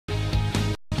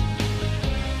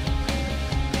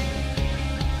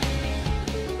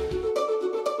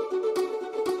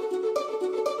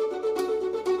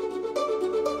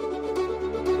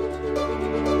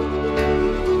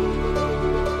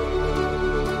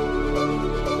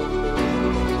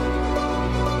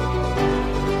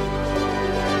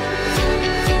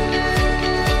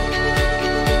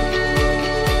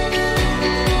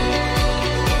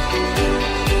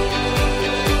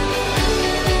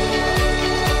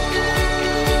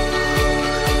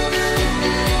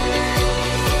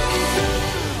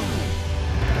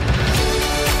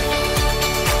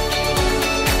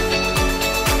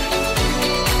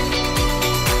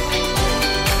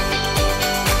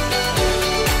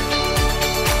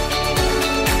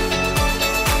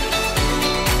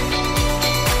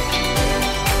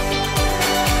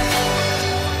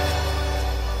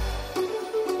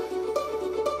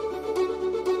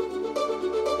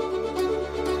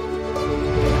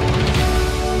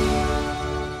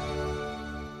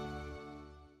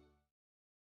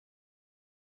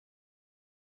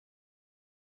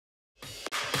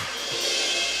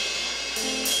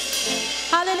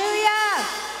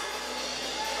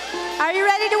Are you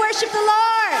ready to worship the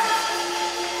Lord?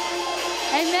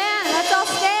 Amen. Let's all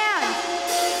stand.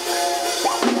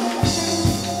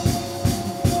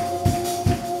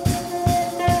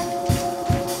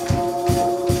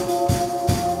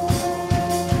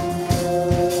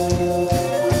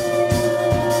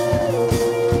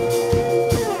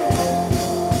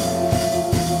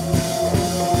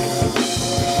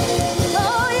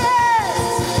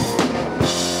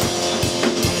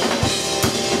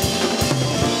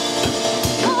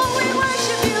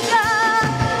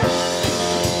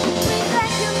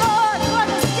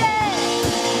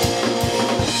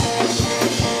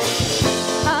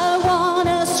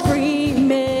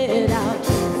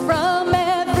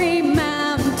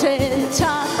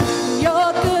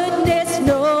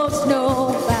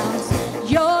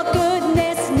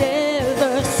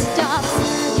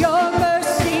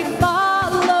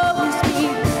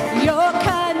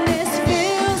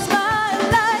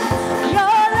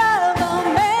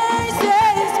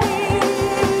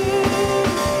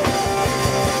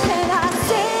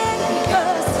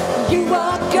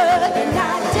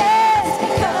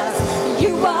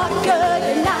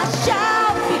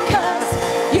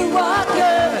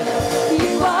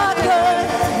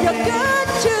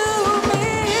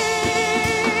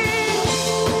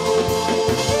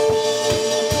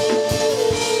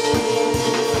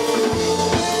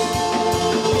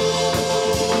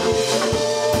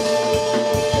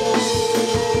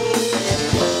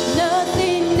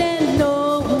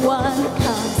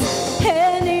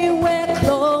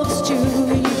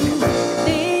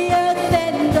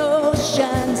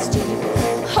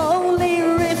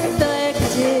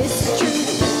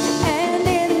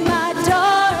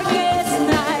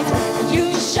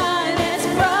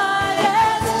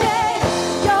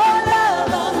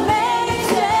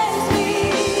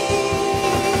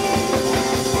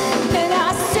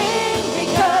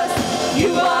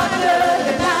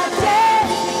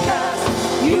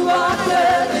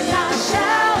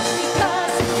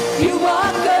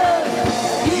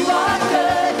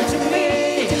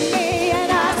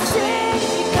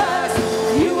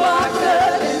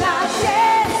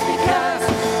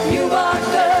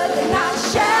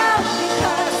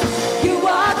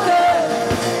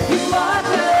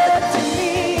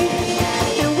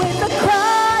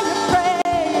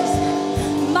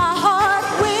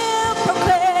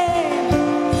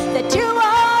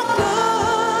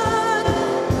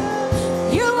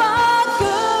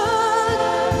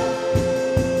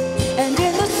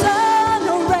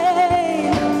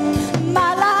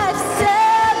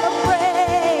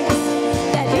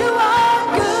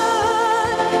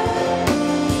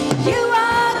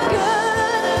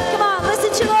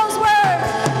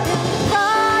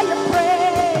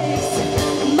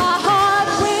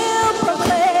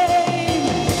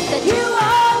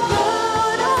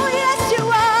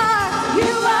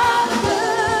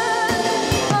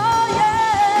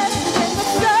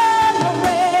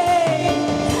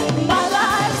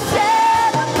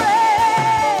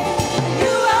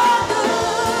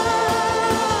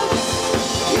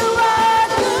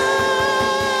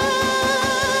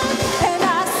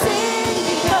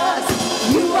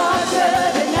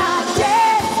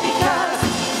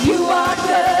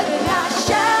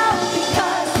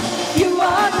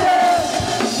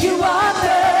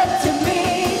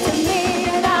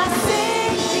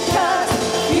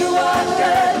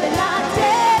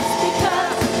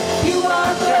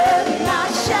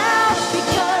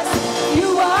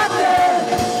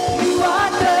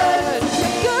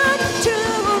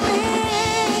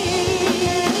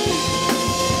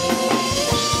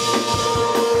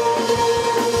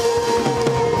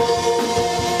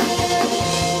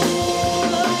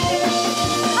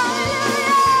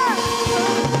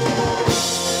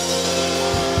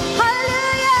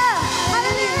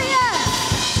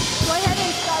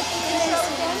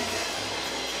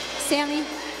 Sammy,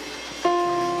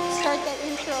 start that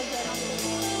intro again.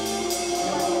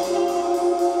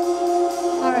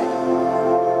 All right.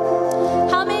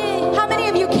 How many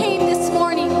of you came this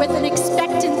morning with an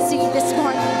expectancy this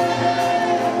morning?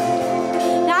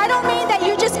 Now, I don't mean that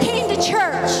you just came to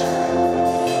church,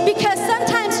 because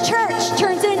sometimes church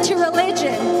turns into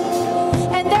religion,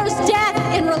 and there's death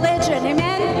in religion,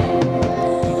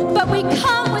 amen? But we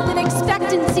come with an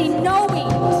expectancy, knowing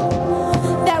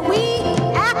that we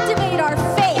activate our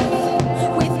faith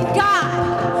with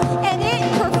God, and it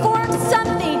performs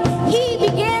something. He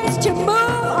begins to move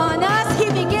on us. He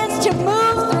begins to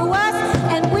move through us,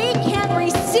 and we can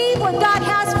receive what God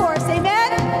has for us.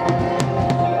 Amen?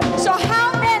 So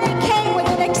how many came with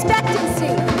an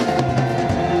expectancy?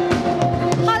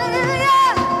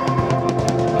 Hallelujah!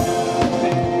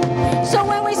 So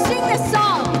when we sing this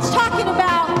song, it's talking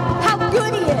about how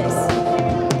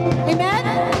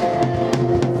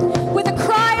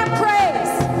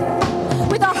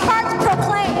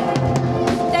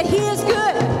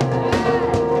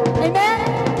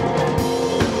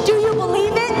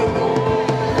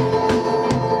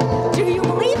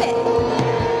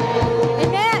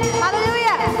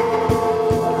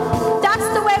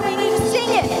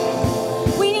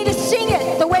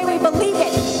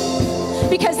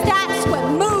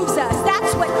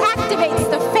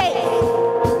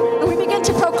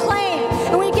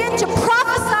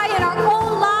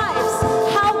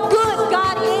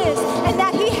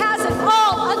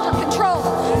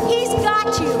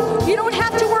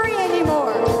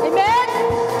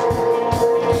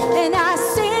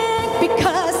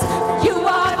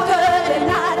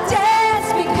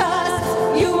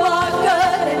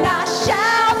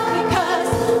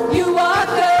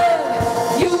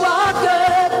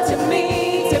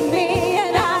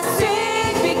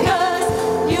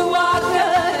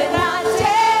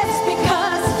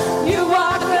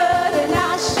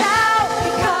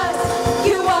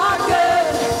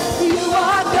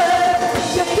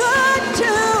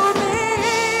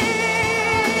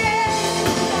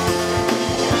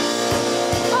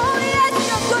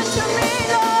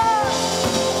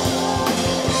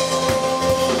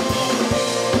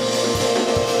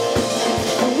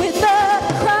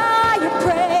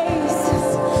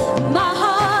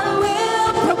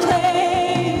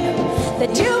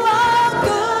that you are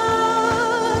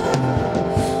good.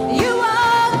 You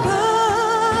are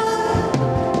good.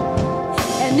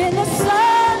 And in the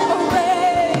sun or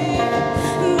rain,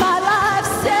 my life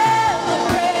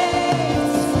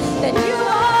celebrates that you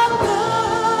are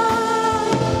good.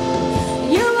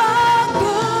 You are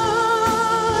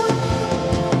good.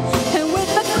 And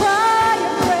with the cry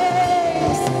of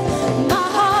praise, my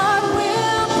heart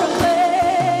will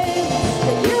proclaim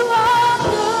that you are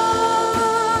good.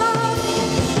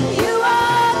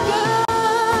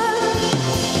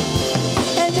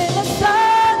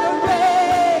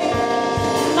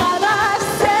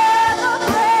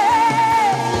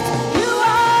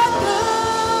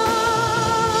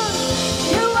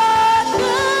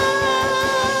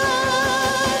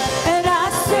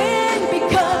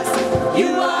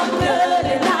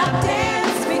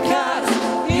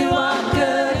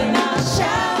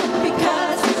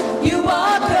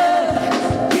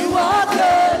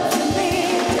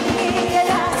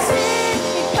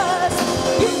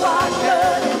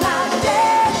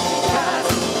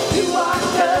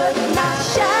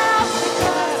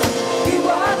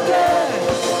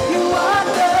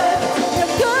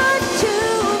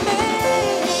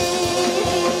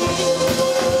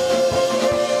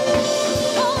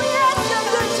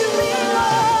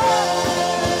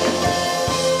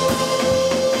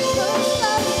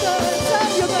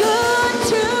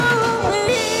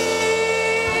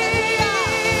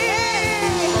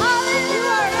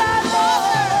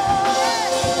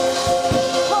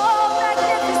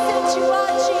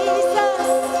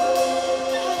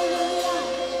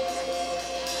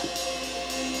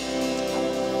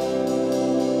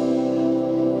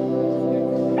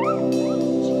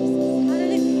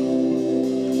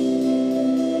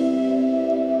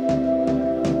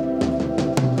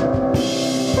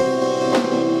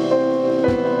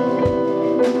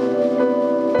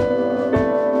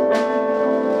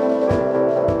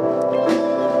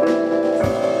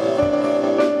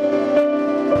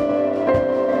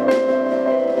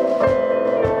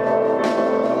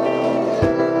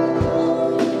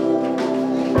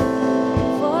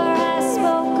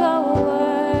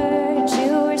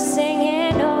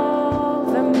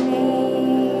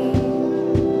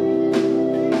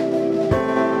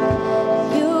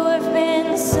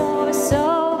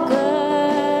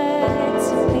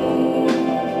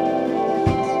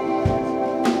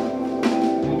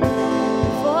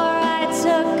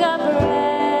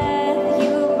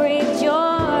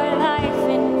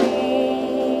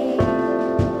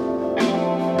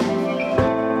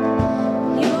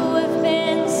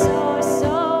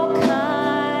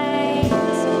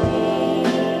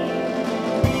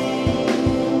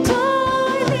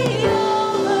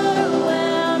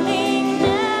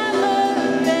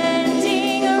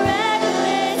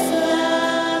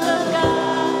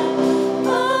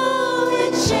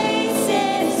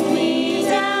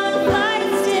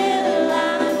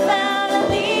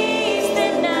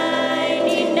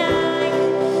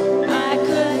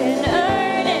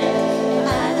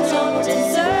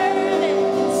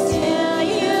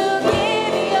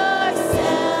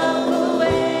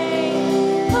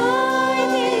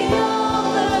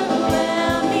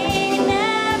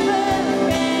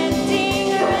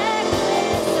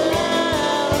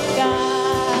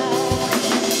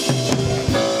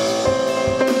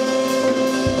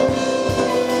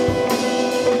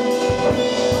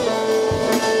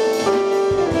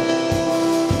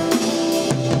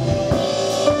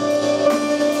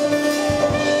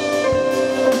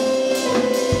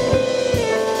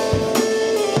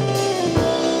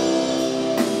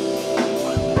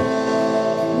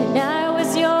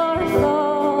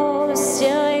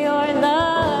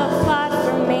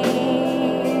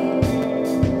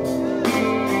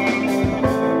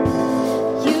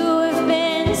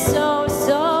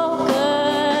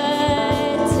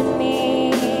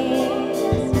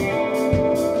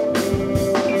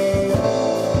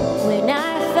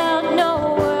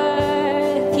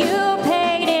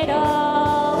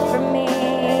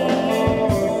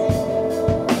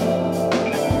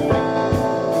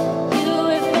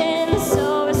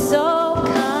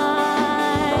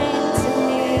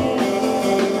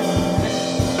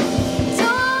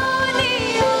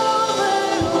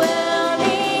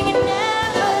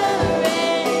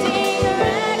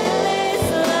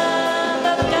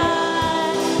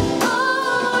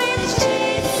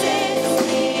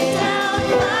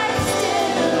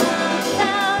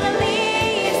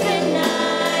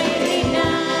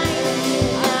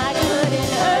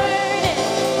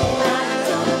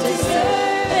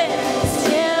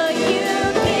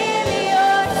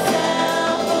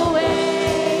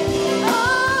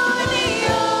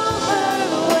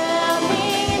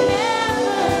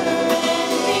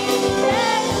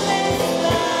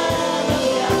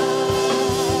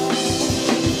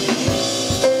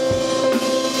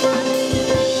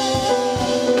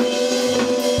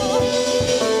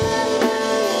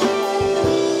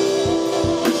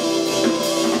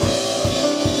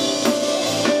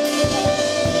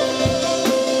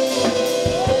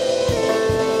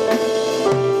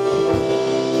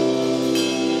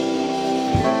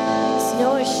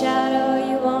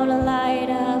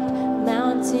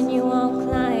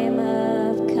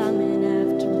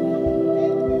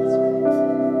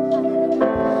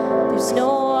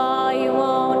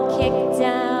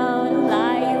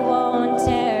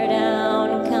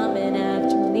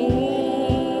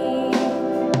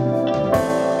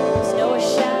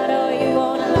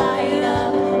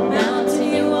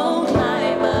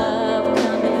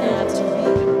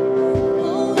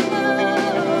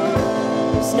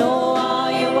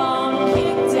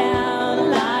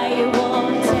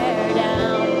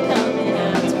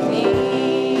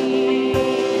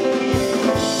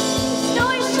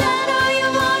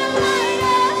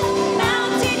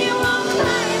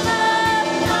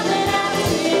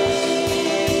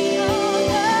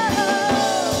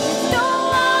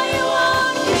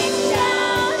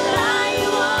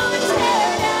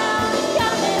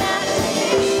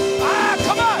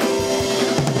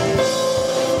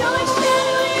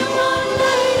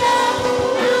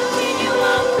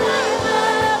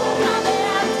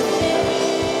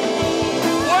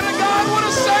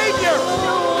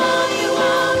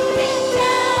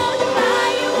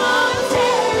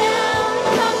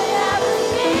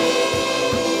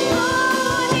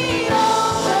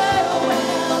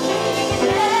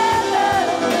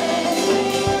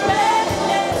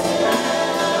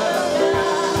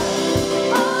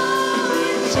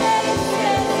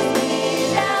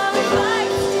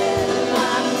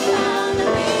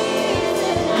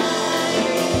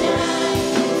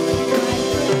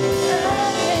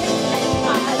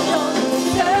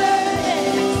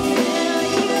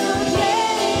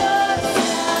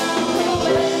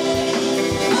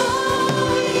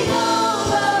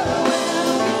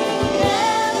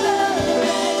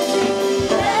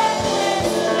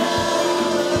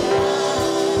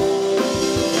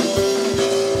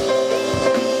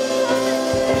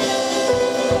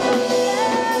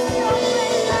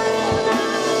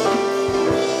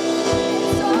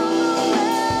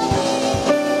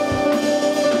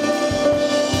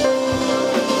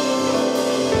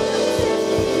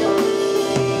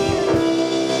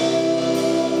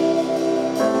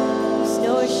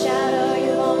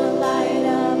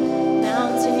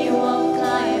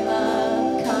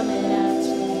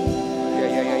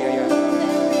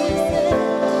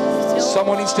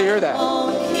 needs to hear that.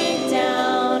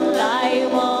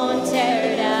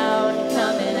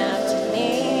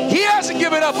 He hasn't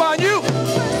given up on you.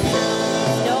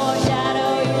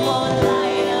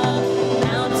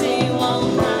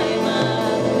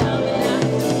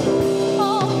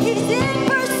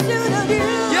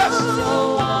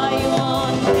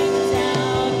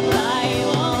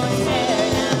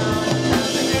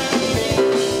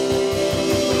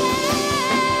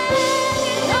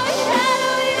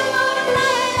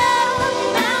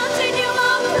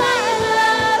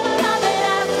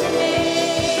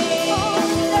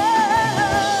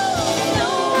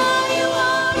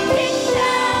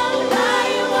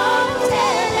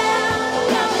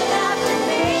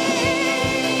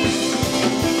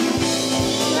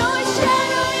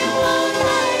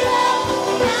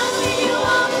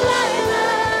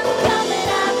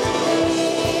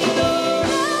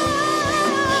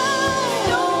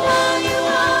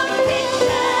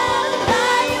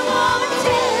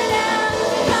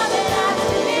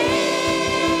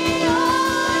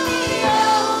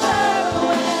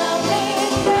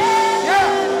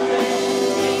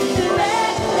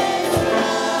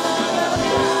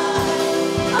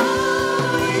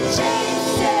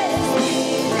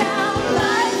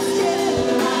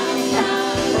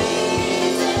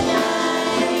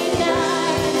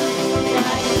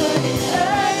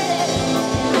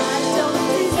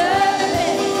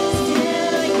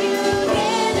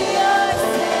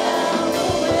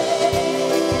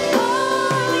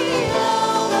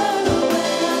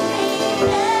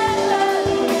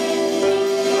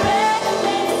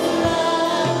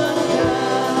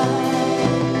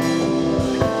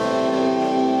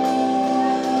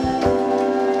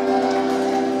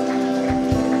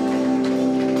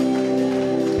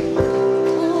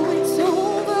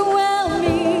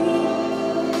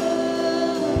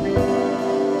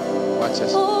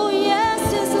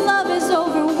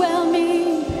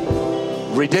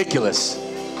 Ridiculous.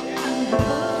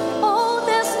 Oh,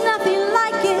 there's nothing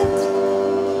like it.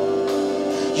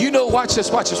 You know, watch this.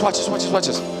 Do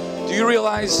you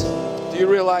realize,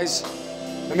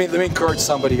 let me encourage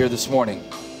somebody here this morning,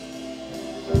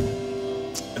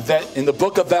 that in the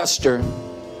book of Esther,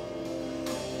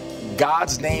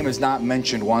 God's name is not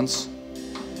mentioned once.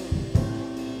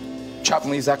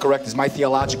 Chaplain, is that correct? Is my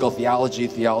theological?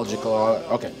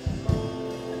 Okay.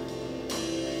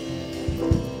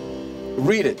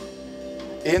 Read it.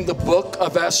 In the book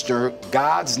of Esther,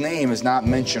 God's name is not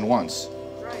mentioned once.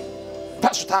 Right.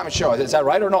 Pastor Thomas, show, is that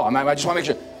right or no? I just want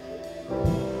to make sure.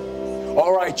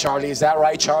 All right, Charlie. Is that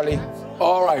right, Charlie?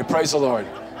 All right. Praise the Lord.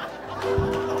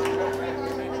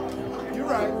 You're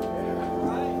right.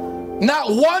 Not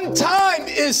one time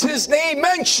is his name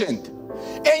mentioned.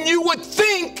 And you would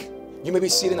think, you may be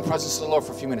seated in the presence of the Lord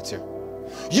for a few minutes here.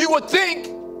 You would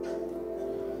think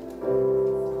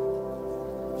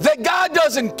that God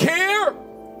doesn't care,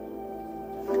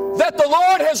 that the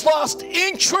Lord has lost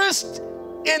interest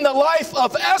in the life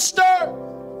of Esther,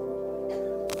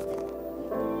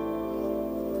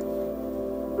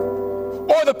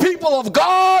 or the people of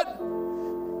God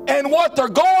and what they're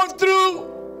going through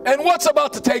and what's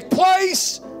about to take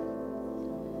place.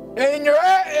 And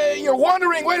you're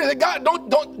wondering, wait a minute, God,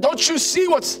 don't you see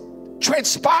what's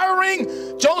transpiring?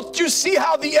 Don't you see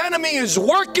how the enemy is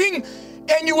working?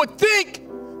 And you would think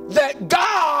that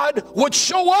God would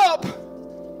show up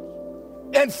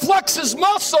and flex his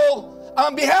muscle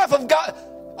on behalf of God,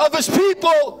 of his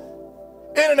people,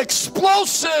 in an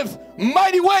explosive,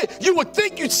 mighty way. You would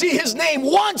think you'd see his name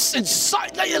once,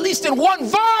 at least in one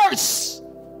verse.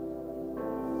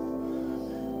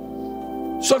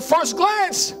 So at first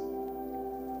glance,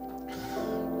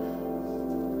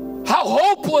 how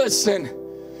hopeless, and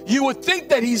you would think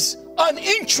that he's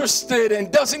uninterested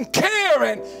and doesn't care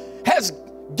and has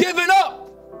given up.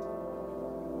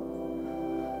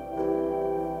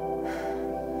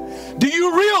 Do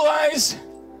you realize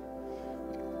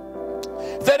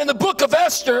that in the book of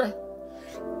Esther,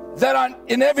 that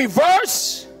in every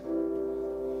verse,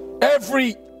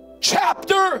 every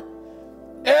chapter,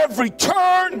 every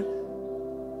turn,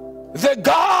 that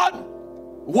God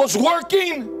was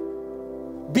working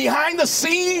behind the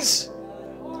scenes?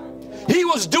 He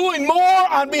was doing more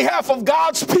on behalf of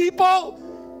God's people.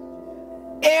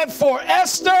 And for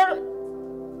Esther,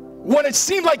 when it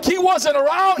seemed like he wasn't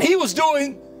around, he was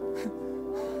doing.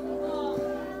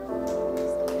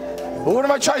 But what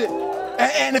am I trying to?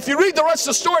 And if you read the rest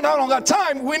of the story, now I don't got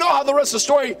time. We know how the rest of the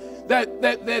story, that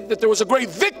there was a great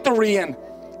victory, and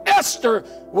Esther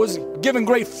was given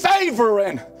great favor,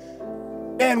 and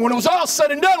when it was all said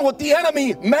and done, what the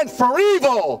enemy meant for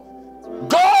evil,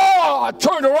 God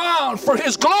turned around for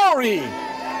his glory.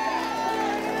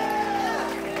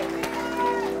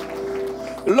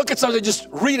 Look at something, just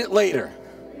read it later.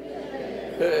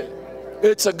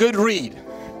 It's a good read.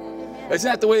 Isn't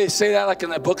that the way they say that, like in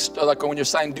the books, like when you're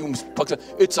signing doom books?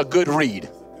 It's a good read.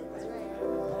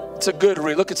 It's a good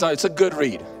read. Look at something, it's a good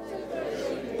read.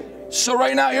 So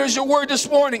right now, here's your word this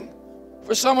morning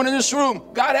for someone in this room.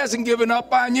 God hasn't given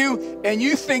up on you, and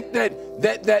you think that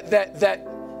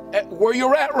where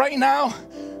you're at right now,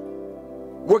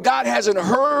 where God hasn't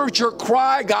heard your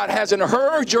cry, God hasn't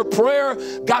heard your prayer,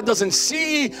 God doesn't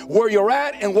see where you're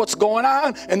at and what's going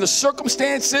on and the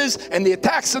circumstances and the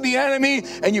attacks of the enemy,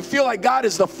 and you feel like God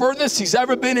is the furthest He's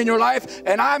ever been in your life.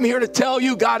 And I'm here to tell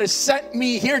you, God has sent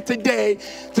me here today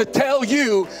to tell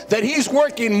you that He's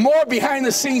working more behind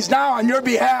the scenes now on your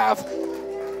behalf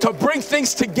to bring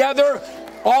things together.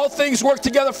 All things work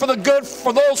together for the good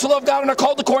for those who love God and are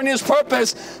called according to His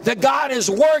purpose. That God is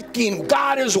working.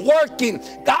 God is working.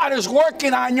 God is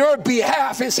working on your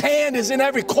behalf. His hand is in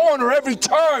every corner, every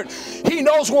turn. He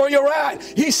knows where you're at.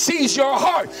 He sees your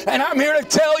heart. And I'm here to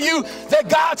tell you that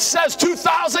God says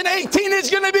 2018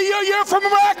 is going to be your year for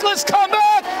miraculous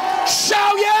comeback.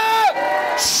 Shout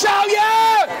yeah! Shout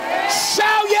yeah!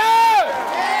 Shout yeah!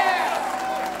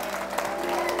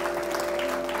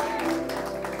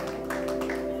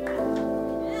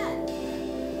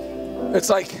 It's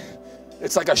like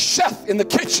a chef in the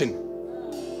kitchen.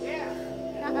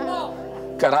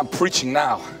 God, I'm preaching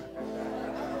now.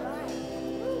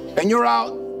 And you're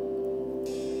out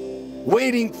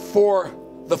waiting for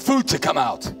the food to come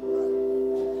out.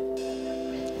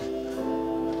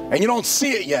 And you don't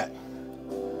see it yet.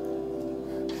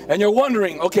 And you're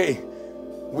wondering, okay,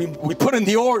 we put in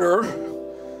the order,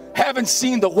 haven't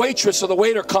seen the waitress or the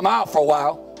waiter come out for a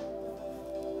while.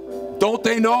 Don't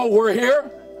they know we're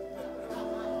here?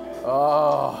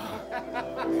 Oh,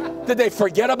 did they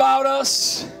forget about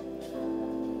us?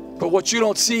 But what you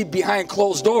don't see behind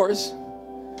closed doors,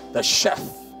 the chef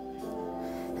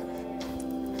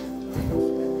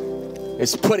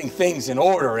is putting things in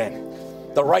order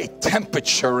and the right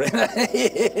temperature.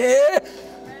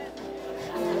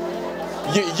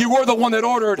 You were the one that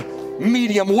ordered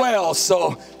medium well,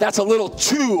 so that's a little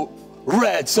too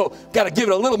red. So got to give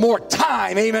it a little more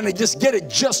time, amen, and just get it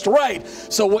just right.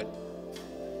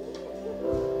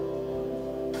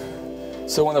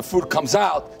 So when the food comes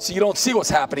out, you don't see what's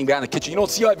happening behind the kitchen. You don't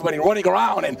see everybody running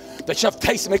around and the chef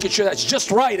tasting, making sure that's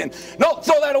just right. And no,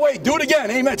 throw that away. Do it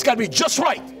again. Amen. It's got to be just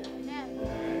right.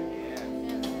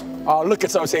 Oh, look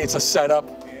at someone say it's a setup.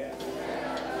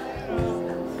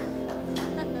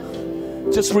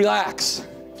 Just relax.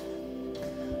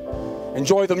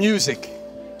 Enjoy the music.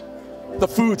 The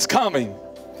food's coming.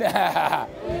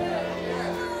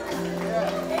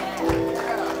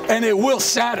 And it will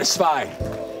satisfy.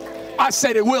 I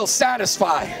said it will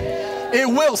satisfy. It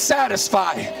will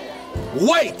satisfy.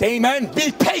 Wait, amen.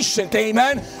 Be patient,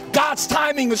 amen. God's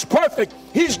timing is perfect.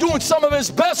 He's doing some of His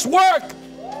best work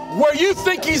where you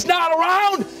think He's not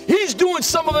around. He's doing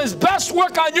some of His best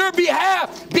work on your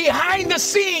behalf behind the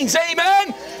scenes,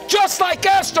 amen. Just like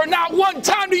Esther, not one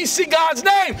time do you see God's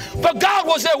name, but God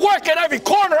was at work at every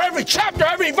corner, every chapter,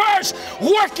 every verse,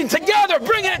 working together,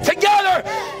 bringing it together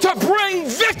to bring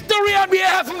victory on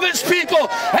behalf of His people.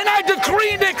 And I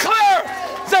decree and declare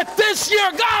that this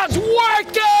year God's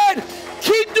working.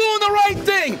 Keep doing the right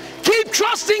thing. Keep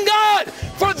trusting God,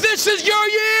 for this is your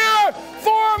year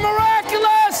for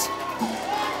miraculous.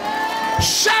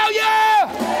 Shout yeah!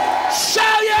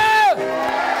 Shout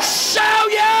yeah!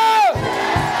 Shout yeah!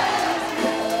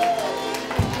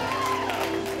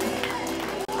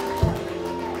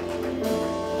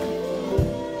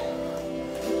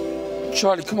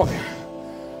 Charlie, come up here.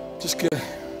 Just good.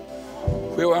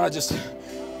 We want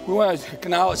to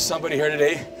acknowledge somebody here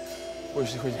today.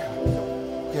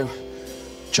 Okay.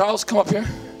 Charles, come up here.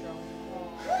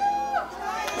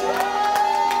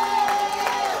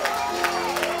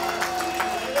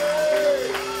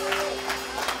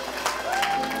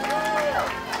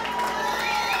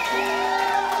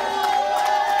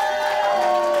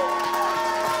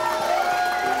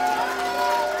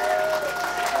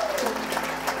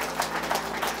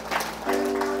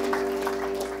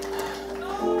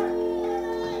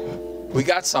 We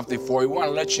got something for you. We want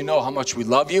to let you know how much we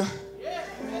love you.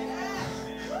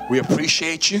 We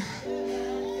appreciate you.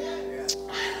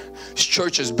 This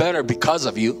church is better because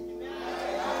of you.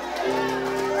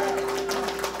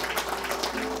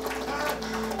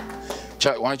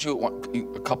 Chuck, why don't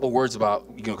you a couple words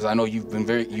about, because I know you've been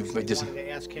just. I wanted to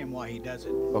ask him why he does it.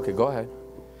 Okay, go ahead.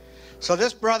 So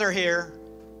this brother here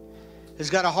has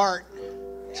got a heart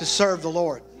to serve the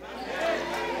Lord.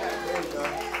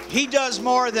 He does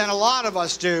more than a lot of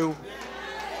us do.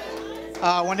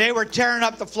 When they were tearing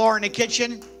up the floor in the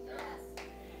kitchen,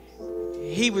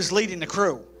 he was leading the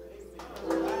crew.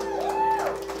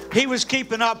 He was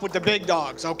keeping up with the big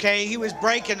dogs, okay? He was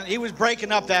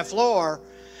breaking up that floor.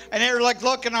 And they were like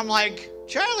looking, I'm like,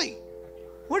 Charlie,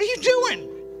 what are you doing?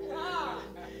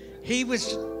 He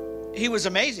was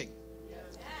amazing.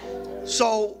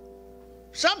 So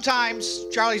sometimes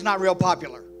Charlie's not real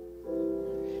popular.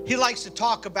 He likes to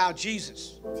talk about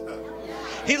Jesus.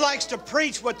 He likes to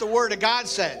preach what the Word of God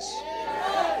says.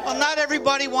 Well, not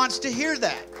everybody wants to hear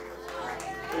that.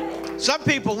 Some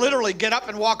people literally get up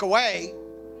and walk away.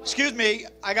 Excuse me,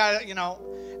 I got,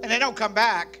 and they don't come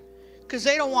back because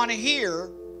they don't want to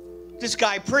hear this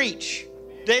guy preach.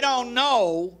 They don't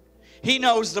know he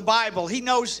knows the Bible. He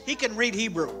knows he can read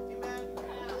Hebrew.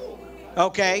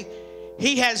 Okay?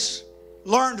 He has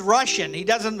learned Russian. He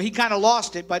kind of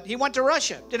lost it, but he went to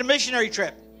Russia, did a missionary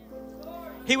trip.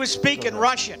 He was speaking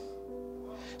Russian.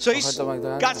 So he's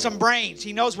got some brains.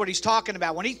 He knows what he's talking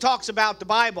about. When he talks about the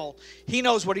Bible, he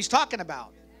knows what he's talking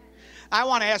about. I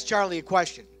want to ask Charlie a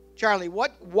question. Charlie,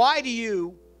 why do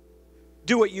you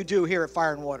do what you do here at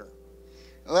Fire and Water?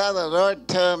 Well, the Lord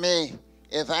told me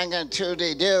if I'm going to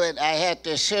truly do it, I have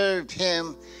to serve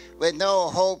him with no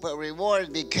hope of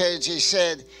reward, because he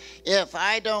said, if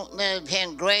I don't love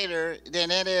him greater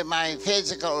than any of my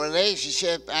physical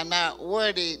relationship, I'm not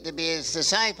worthy to be his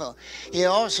disciple. He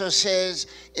also says,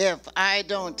 if I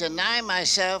don't deny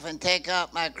myself and take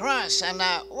up my cross, I'm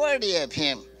not worthy of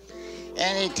him.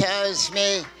 And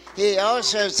he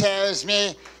also tells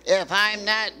me, if I'm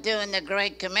not doing the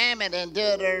great commandment in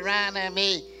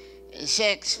Deuteronomy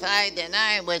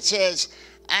 6:5-9, which says,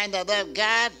 I'm to love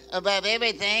God above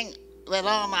everything with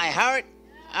all my heart,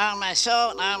 all my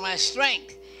soul, and all my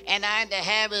strength. And I'm to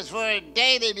have his word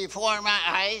daily before my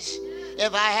eyes.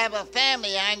 If I have a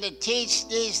family, I'm to teach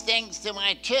these things to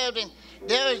my children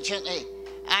diligently.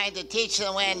 I'm to teach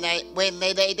them when they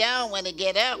lay down, when they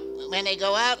get up, when they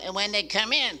go out, and when they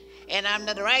come in. And I'm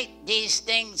to write these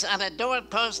things on the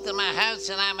doorpost of my house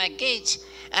and on my gates.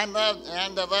 I'm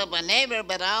to love my neighbor,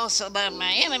 but I also love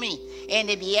my enemy. In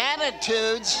the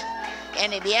Beatitudes,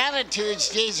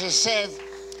 Jesus says,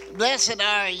 blessed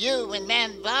are you when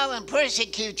men violate and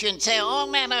persecute you and say all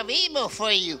manner of evil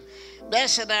for you.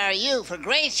 Blessed are you, for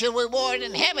great your reward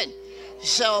in heaven.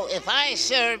 So if I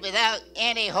serve without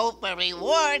any hope or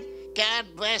reward, God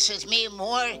blesses me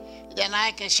more than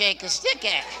I can shake a stick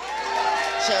at.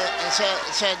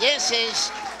 So this is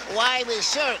why we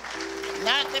serve.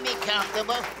 Not to be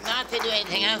comfortable, not to do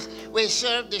anything else. We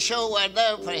serve to show our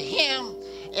love for him.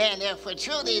 And if we're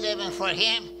truly living for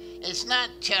him, it's not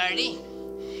charity,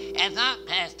 it's not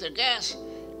Pastor Gus,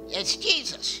 it's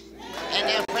Jesus. And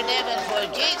if we're living for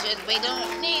Jesus, we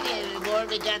don't need any reward.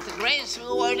 We got the greatest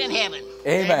reward in heaven.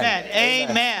 Amen.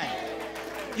 Amen.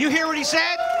 You hear what he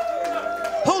said?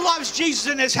 Who loves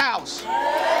Jesus in this house?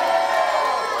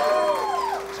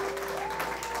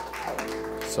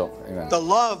 So, amen. The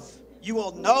love, you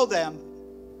will know them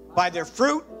by their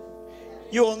fruit.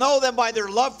 You will know them by their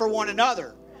love for one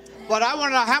another. But I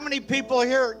want to know how many people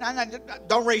here,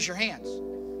 don't raise your hands.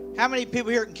 How many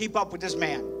people here can keep up with this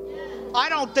man? I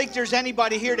don't think there's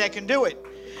anybody here that can do it.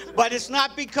 But it's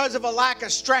not because of a lack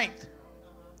of strength.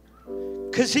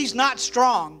 Because he's not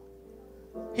strong.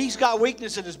 He's got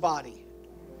weakness in his body.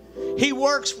 He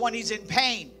works when he's in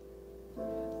pain.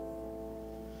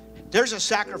 There's a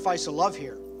sacrifice of love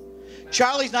here.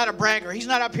 Charlie's not a bragger. He's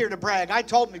not up here to brag. I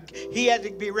told him he had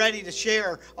to be ready to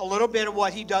share a little bit of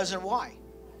what he does and why.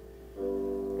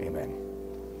 Amen.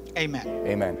 Amen.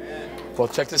 Amen. Well,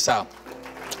 check this out.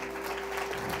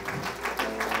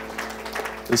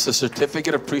 This is a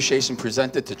certificate of appreciation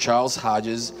presented to Charles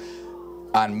Hodges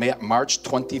on March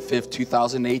 25th,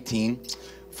 2018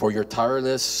 for your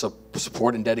tireless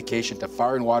support and dedication to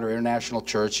Fire and Water International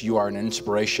Church. You are an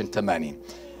inspiration to many.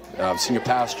 Senior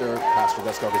Pastor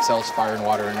Gus excels Fire and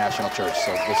Water International Church.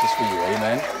 So this is for you.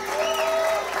 Amen.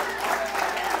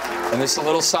 And this is a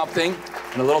little something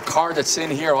and a little card that's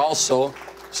in here also,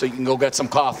 so you can go get some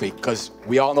coffee, because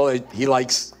we all know that he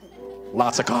likes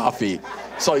lots of coffee.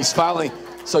 So he's following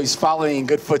in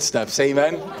good footsteps.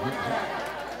 Amen.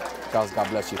 Charles, God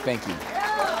bless you. Thank you.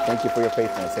 Thank you for your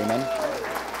faithfulness. Amen.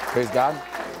 Praise God.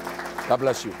 God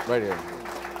bless you. Right here.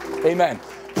 Amen.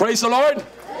 Praise the Lord.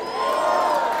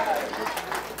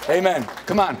 Amen.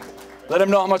 Come on. Let him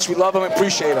know how much we love him and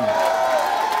appreciate him.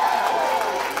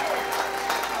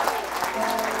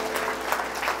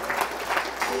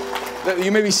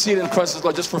 You may be seated in the presence of the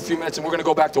Lord just for a few minutes, and we're going to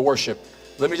go back to worship.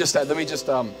 Let me just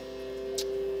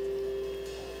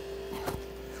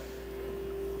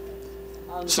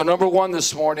so number one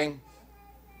this morning,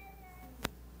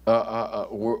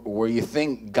 where you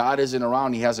think God isn't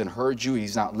around, he hasn't heard you,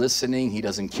 he's not listening, he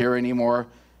doesn't care anymore.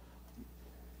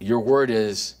 Your word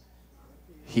is,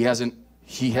 he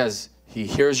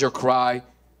hears your cry,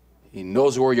 he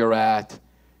knows where you're at.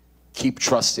 Keep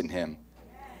trusting him.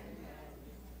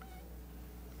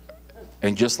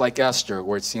 And just like Esther,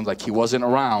 where it seemed like he wasn't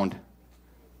around,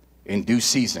 in due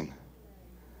season,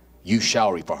 you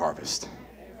shall reap a harvest.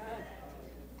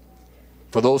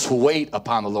 For those who wait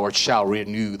upon the Lord shall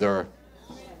renew their...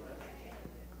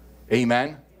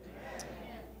 Amen?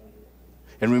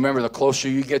 And remember, the closer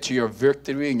you get to your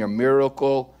victory and your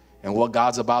miracle and what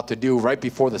God's about to do, right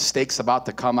before the stake's about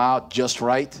to come out just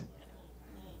right.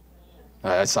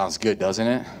 That sounds good, doesn't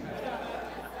it?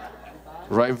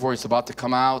 Right before it's about to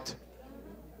come out.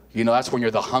 You know, that's when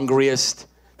you're the hungriest.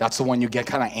 That's the one you get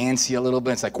kind of antsy a little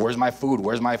bit. It's like, where's my food?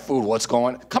 Where's my food? What's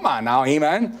going on? Come on now,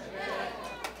 amen?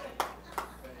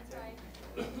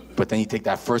 But then you take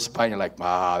that first bite and you're like,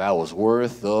 ah, that was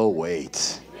worth the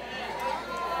wait.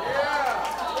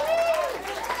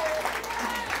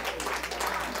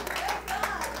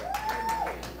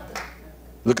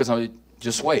 Look at somebody,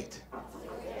 just wait.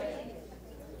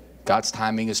 God's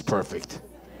timing is perfect.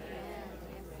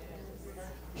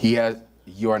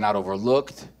 You are not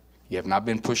overlooked. You have not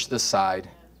been pushed aside.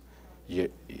 You're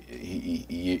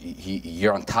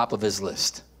on top of his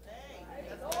list.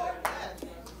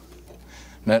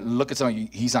 Now look at somebody,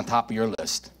 he's on top of your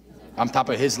list. I'm top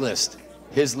of his list.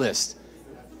 His list.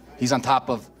 I'm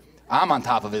on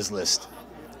top of his list.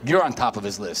 You're on top of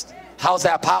his list. How's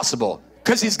that possible?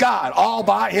 Because he's God all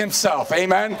by himself.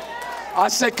 Amen. I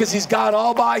said because he's God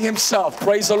all by himself.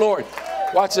 Praise the Lord.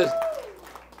 Watch this.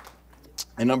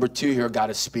 And number 2 here,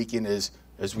 God is speaking is,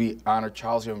 as we honor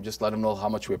Charles here and just let him know how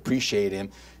much we appreciate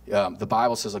him. The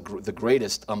Bible says the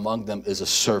greatest among them is a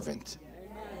servant.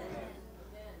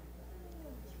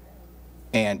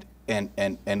 And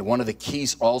one of the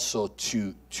keys also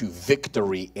to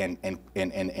victory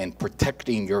and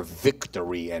protecting your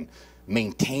victory and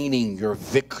maintaining your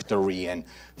victory and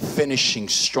finishing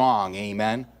strong.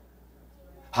 Amen.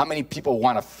 How many people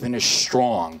want to finish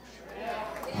strong?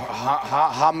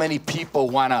 How many people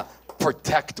want to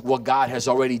protect what God has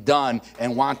already done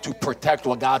and want to protect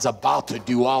what God's about to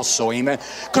do also? Amen.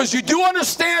 Because you do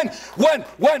understand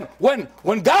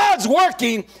when God's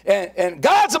working and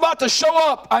God's about to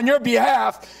show up on your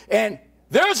behalf, and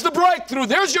there's the breakthrough,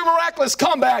 there's your miraculous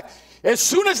comeback. As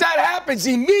soon as that happens,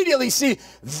 immediately see,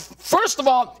 first of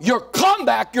all, your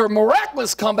comeback, your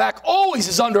miraculous comeback always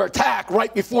is under attack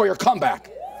right before your comeback.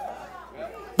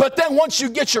 But then once you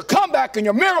get your comeback and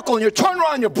your miracle and your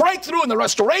turnaround, your breakthrough and the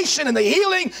restoration and the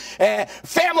healing and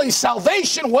family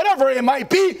salvation, whatever it might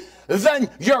be, then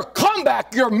your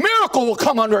comeback, your miracle will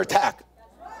come under attack.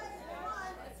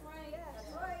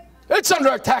 It's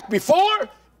under attack before,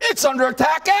 it's under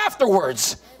attack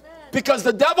afterwards. Because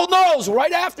the devil knows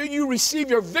right after you receive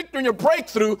your victory and your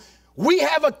breakthrough, we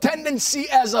have a tendency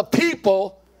as a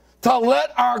people to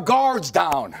let our guards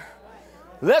down.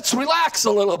 Let's relax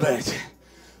a little bit.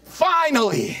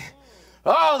 Finally.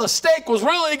 Oh, the steak was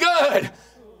really good.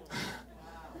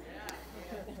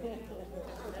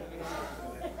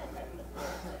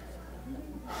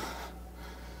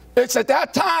 It's at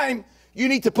that time you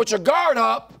need to put your guard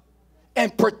up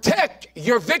and protect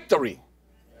your victory.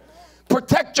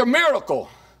 Protect your miracle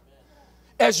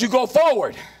as you go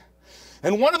forward.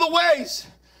 And one of the ways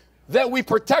that we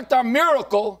protect our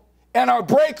miracle and our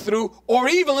breakthrough, or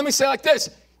even, let me say it like this,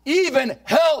 even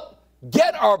help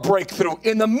get our breakthrough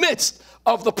in the midst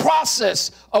of the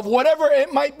process of whatever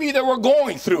it might be that we're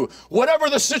going through, whatever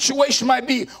the situation might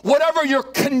be, whatever your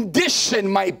condition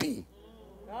might be.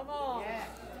 Come on.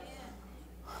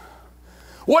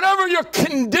 Whatever your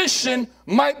condition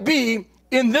might be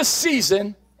in this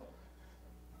season,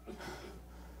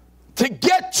 to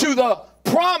get to the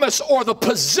promise or the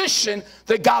position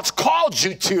that God's called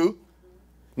you to.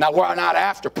 Now, we're not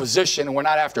after position and we're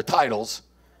not after titles,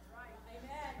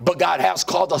 but God has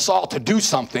called us all to do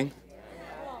something.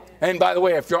 And by the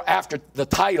way, if you're after the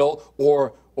title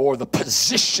or the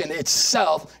position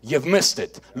itself, you've missed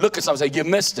it. Look at someone and say, you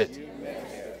missed it.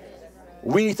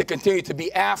 We need to continue to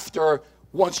be after.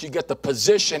 Once you get the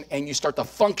position and you start to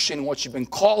function in what you've been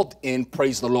called in,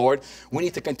 praise the Lord, we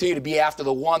need to continue to be after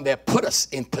the one that put us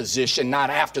in position, not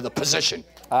after the position.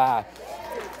 Are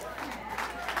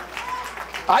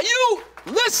you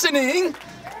listening?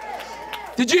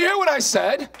 Did you hear what I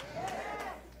said?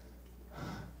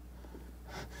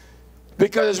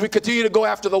 Because as we continue to go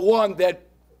after the one that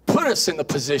put us in the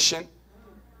position,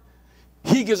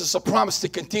 he gives us a promise to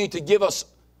continue to give us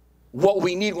what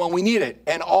we need when we need it.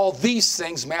 And all these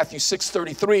things, Matthew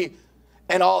 6:33,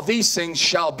 and all these things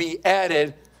shall be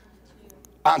added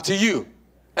unto you.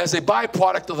 As a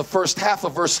byproduct of the first half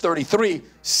of verse 33,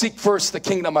 seek first the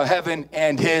kingdom of heaven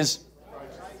and his.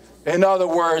 In other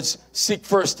words, seek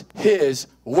first his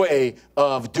way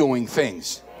of doing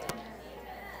things.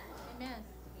 Amen.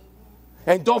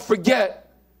 And don't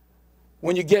forget,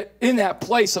 when you get in that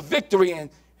place of victory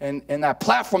and that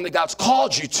platform that God's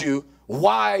called you to,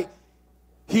 why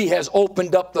he has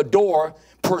opened up the door,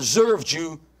 preserved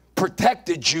you,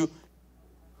 protected you.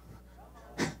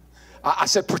 I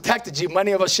said protected you.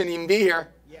 Many of us shouldn't even be here.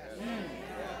 Yes.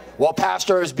 Well,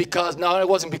 Pastor, is because, no, it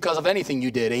wasn't because of anything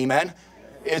you did. Amen.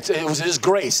 It was his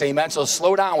grace. Amen. So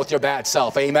slow down with your bad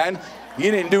self. Amen. You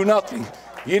didn't do nothing.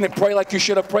 You didn't pray like you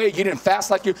should have prayed. You didn't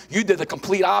fast like you did the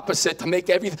complete opposite to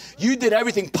make everything. You did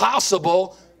everything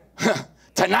possible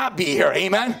to not be here.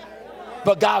 Amen.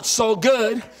 But God's so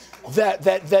good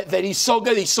that he's so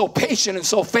good. He's so patient and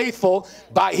so faithful.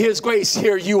 By his grace,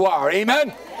 here you are.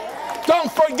 Amen.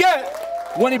 Don't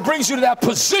forget, when he brings you to that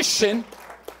position,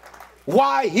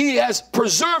 why he has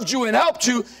preserved you and helped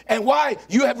you, and why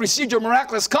you have received your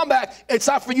miraculous comeback. It's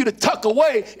not for you to tuck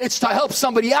away. It's to help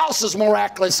somebody else's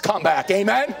miraculous comeback.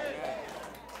 Amen?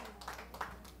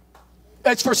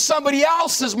 It's for somebody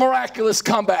else's miraculous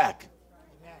comeback.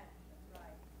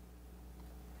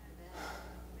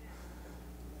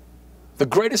 The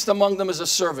greatest among them is a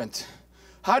servant.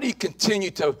 How do you continue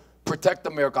to protect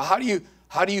the miracle? How do you,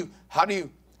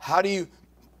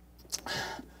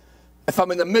 if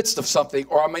I'm in the midst of something,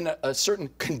 or I'm in a certain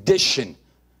condition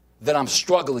that I'm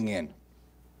struggling in,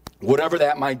 whatever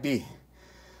that might be,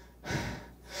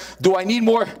 do I need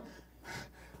more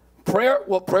prayer?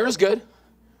 Well, prayer is good.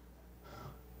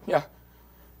 Yeah.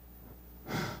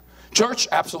 Church,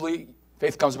 absolutely.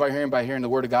 Faith comes by hearing the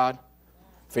word of God.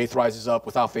 Faith rises up.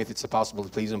 Without faith, it's impossible to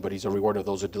please him, but he's a rewarder of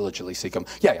those who diligently seek him.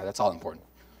 Yeah, that's all important.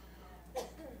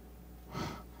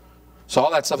 So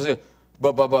all that stuff is good.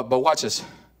 But watch this.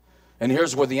 And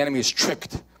here's where the enemy has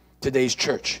tricked today's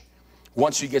church.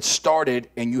 Once you get started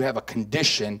and you have a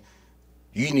condition,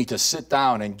 you need to sit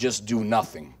down and just do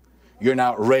nothing. You're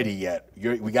not ready yet.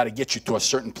 We got to get you to a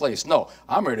certain place. No,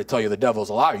 I'm ready to tell you the devil's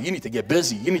a liar. You need to get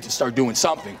busy. You need to start doing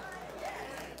something.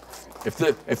 If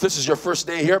this is your first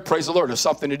day here, praise the Lord. There's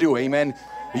something to do. Amen.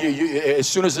 As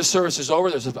soon as this service is over,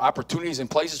 there's opportunities and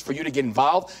places for you to get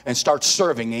involved and start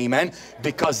serving. Amen.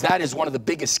 Because that is one of the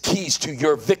biggest keys to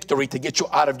your victory, to get you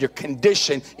out of your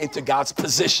condition into God's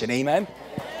position. Amen.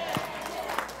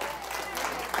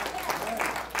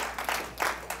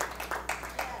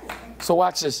 So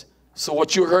watch this. So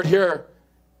what you heard here,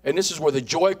 and this is where the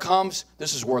joy comes.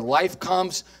 This is where life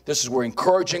comes. This is where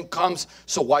encouragement comes.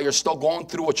 So while you're still going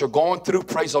through what you're going through,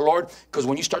 praise the Lord, because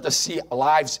when you start to see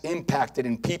lives impacted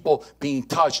and people being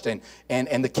touched and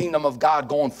the kingdom of God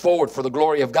going forward for the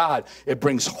glory of God, it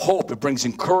brings hope. It brings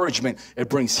encouragement. It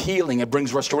brings healing. It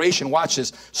brings restoration. Watch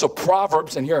this. So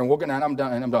Proverbs, and I'm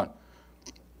done.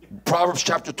 Proverbs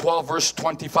chapter 12, verse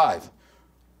 25.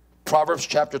 Proverbs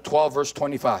chapter 12, verse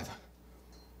 25.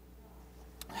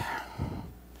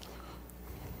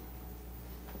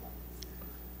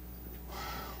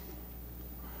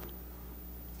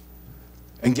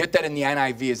 And get that in the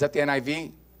NIV. Is that the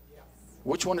NIV? Yes.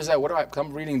 Which one is that?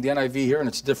 I'm reading the NIV here and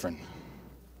it's different.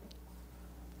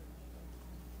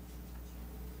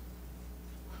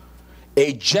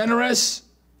 A generous.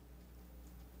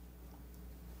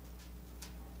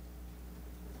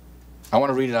 I want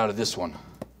to read it out of this one.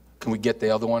 Can we get the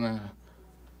other one?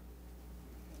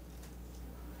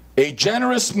 A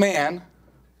generous man.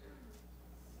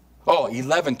 Oh,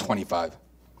 11:25.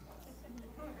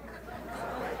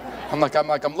 I'm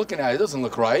looking at it. It doesn't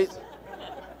look right.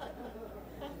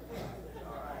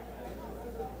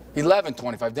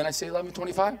 11:25. Didn't I say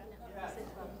 11:25?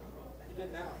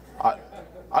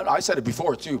 I said it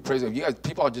before too. Praise God. You guys,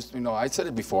 people are just, I said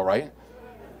it before, right?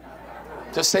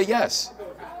 Just say yes.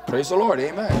 Praise the Lord.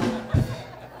 Amen.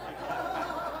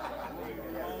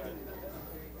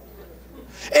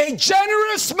 A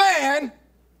generous man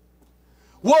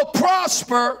will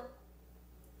prosper.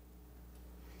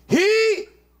 He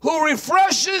who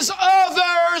refreshes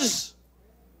others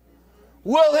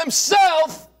will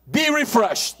himself be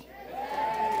refreshed.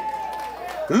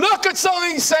 Look at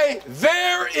something and say,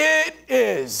 there it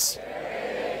is.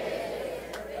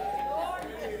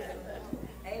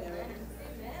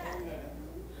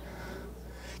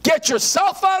 Get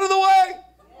yourself out of the way.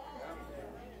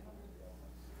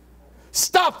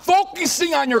 Stop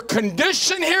focusing on your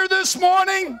condition here this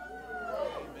morning.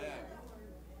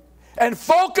 And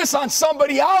focus on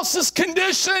somebody else's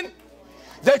condition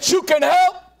that you can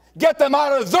help get them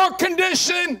out of their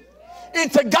condition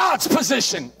into God's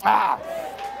position.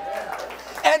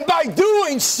 And by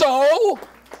doing so,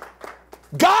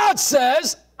 God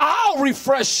says, I'll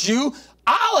refresh you.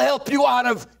 I'll help you out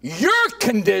of your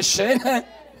condition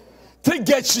to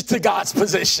get you to God's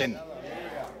position.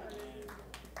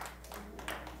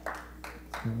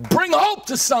 Bring hope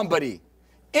to somebody.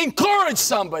 Encourage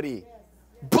somebody.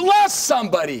 Bless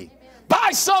somebody. Buy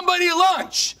somebody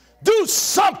lunch. Do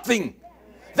something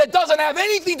that doesn't have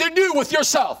anything to do with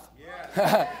yourself.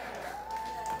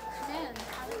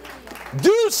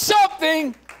 Do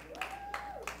something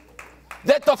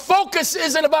that the focus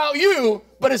isn't about you,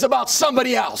 but is about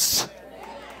somebody else.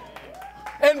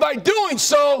 And by doing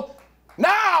so,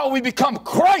 now we become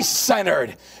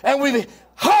Christ-centered, and we're the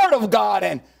heart of God,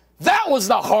 and that was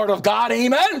the heart of God,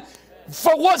 amen?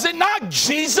 For was it not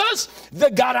Jesus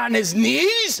that got on his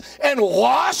knees and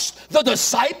washed the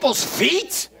disciples'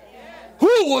 feet?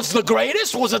 Who was the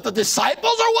greatest? Was it the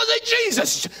disciples or was it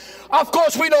Jesus? Of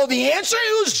course, we know the answer.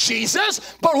 It was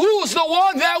Jesus. But who was the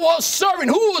one that was serving?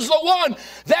 Who was the one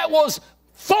that was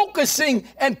focusing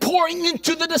and pouring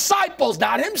into the disciples?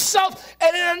 Not himself.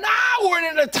 And in an hour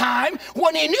and in a time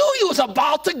when he knew he was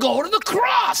about to go to the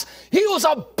cross, he was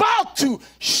about to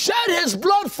shed his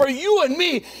blood for you and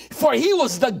me, for he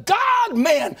was the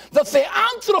God-man, the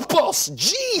Theanthropos,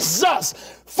 Jesus,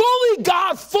 fully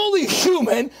God, fully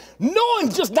human, knowing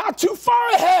just not too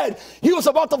far ahead, he was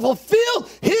about to fulfill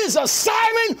his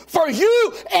assignment for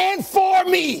you and for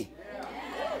me.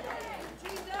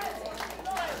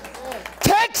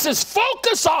 Takes his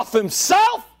focus off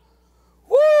himself.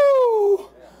 Woo!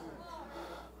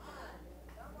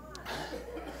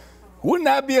 Wouldn't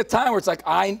that be a time where it's like,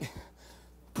 I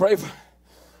pray for,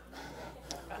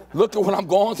 look at what I'm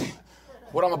going through,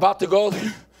 what I'm about to go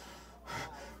through.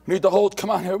 Need to hold,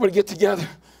 come on, everybody get together.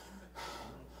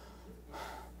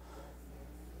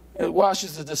 It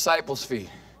washes the disciples' feet.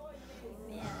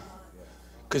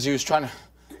 Because he was trying to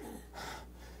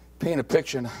paint a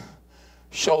picture and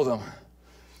show them,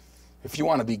 if you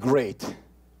want to be great,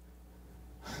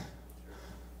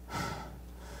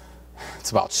 it's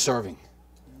about serving.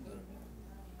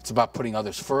 It's about putting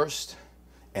others first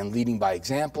and leading by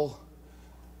example.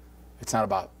 It's not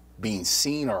about being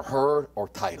seen or heard or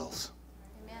titles.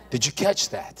 Amen. Did you catch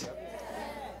that?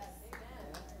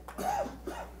 Yes.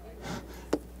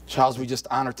 Charles, we just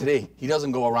honored today. He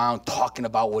doesn't go around talking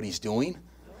about what he's doing.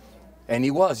 And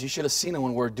he was. You should have seen him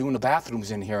when we were doing the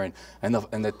bathrooms in here and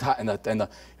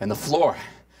the floor.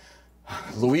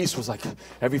 Luis was like,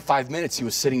 every 5 minutes he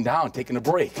was sitting down, taking a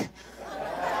break.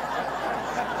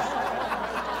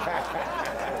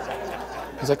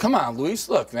 He's like, come on, Luis,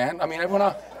 look, man. I mean,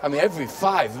 every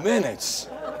 5 minutes.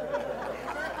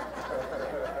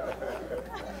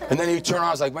 And then he turned around,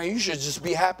 I was like, man, you should just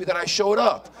be happy that I showed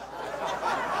up.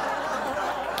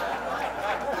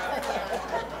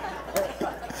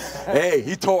 Hey,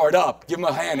 he tore it up. Give him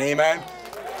a hand, amen.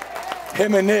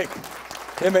 Him and Nick,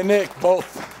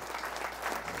 both.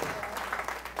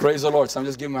 Praise the Lord. So I'm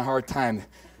just giving him a hard time.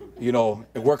 You know,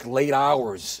 it worked late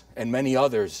hours and many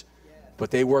others,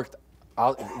 but they worked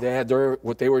out. They had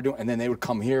what they were doing, and then they would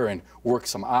come here and work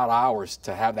some odd hours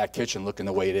to have that kitchen looking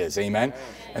the way it is, amen.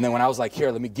 And then when I was like,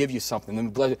 here, let me give you something, let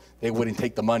me bless it, they wouldn't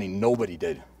take the money. Nobody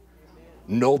did.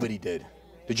 Nobody did.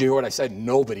 Did you hear what I said?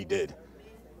 Nobody did.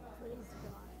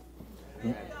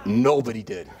 Nobody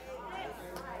did.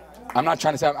 I'm not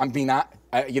trying to say I'm being not,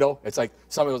 you know, it's like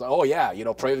somebody was like, oh yeah, you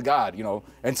know, pray to God, you know.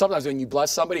 And sometimes when you bless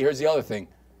somebody, here's the other thing.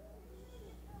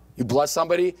 You bless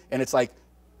somebody and it's like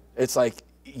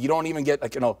you don't even get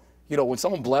like, you know, when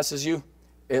someone blesses you,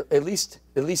 at least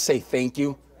say thank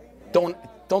you.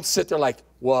 Don't sit there like,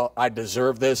 well, I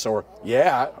deserve this, or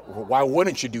yeah, why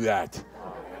wouldn't you do that?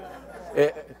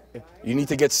 You need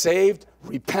to get saved,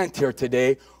 repent here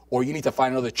today, or you need to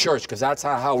find another church, because that's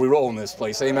not how we roll in this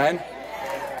place, amen?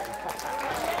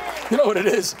 You know what it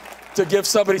is to give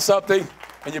somebody something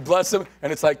and you bless them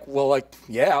and it's like, well, like,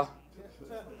 yeah.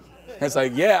 And it's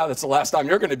like, yeah, that's the last time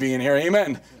you're going to be in here,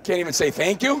 amen. Can't even say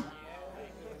thank you.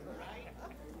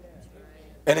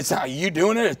 And it's not you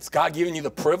doing it, it's God giving you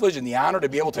the privilege and the honor to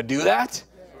be able to do that.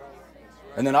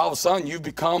 And then all of a sudden you've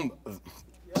become,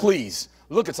 please.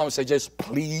 Look at someone and say, just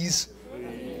please.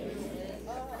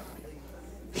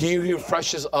 He who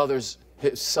refreshes others,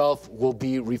 himself will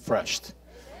be refreshed.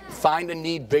 Find a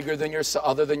need bigger than yourself,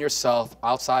 other than yourself,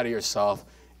 outside of yourself,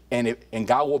 and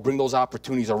God will bring those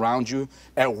opportunities around you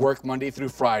at work Monday through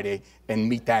Friday and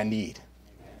meet that need.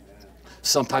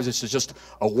 Sometimes it's just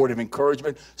a word of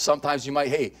encouragement. Sometimes you might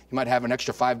have an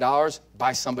extra $5,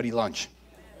 buy somebody lunch.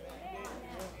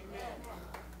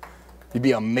 You'd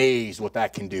be amazed what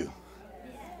that can do.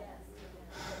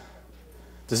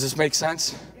 Does this make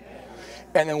sense?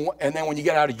 And then when you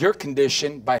get out of your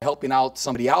condition by helping out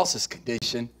somebody else's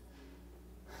condition,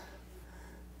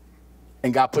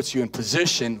 and God puts you in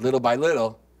position little by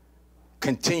little,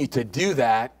 continue to do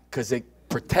that because it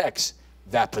protects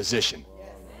that position.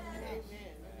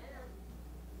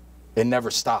 It never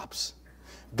stops.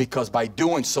 Because by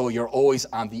doing so, you're always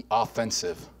on the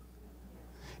offensive.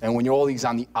 And when you're always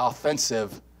on the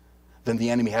offensive, then the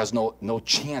enemy has no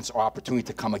chance or opportunity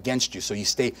to come against you. So you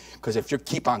stay, because if you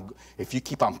keep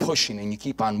on pushing and you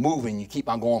keep on moving, you keep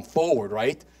on going forward,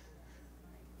 right?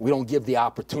 We don't give the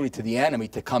opportunity to the enemy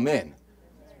to come in.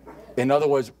 In other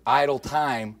words, idle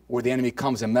time where the enemy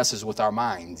comes and messes with our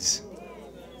minds.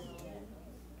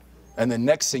 And the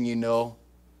next thing you know,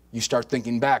 you start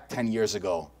thinking back 10 years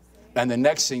ago. And the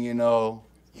next thing you know,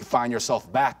 you find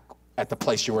yourself back at the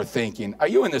place you were thinking. Are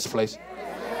you in this place?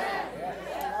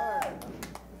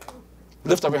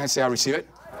 Lift up your hand and say, I receive it.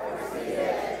 I receive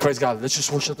it. Praise God. Let's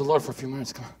just worship the Lord for a few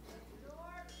minutes. Come on.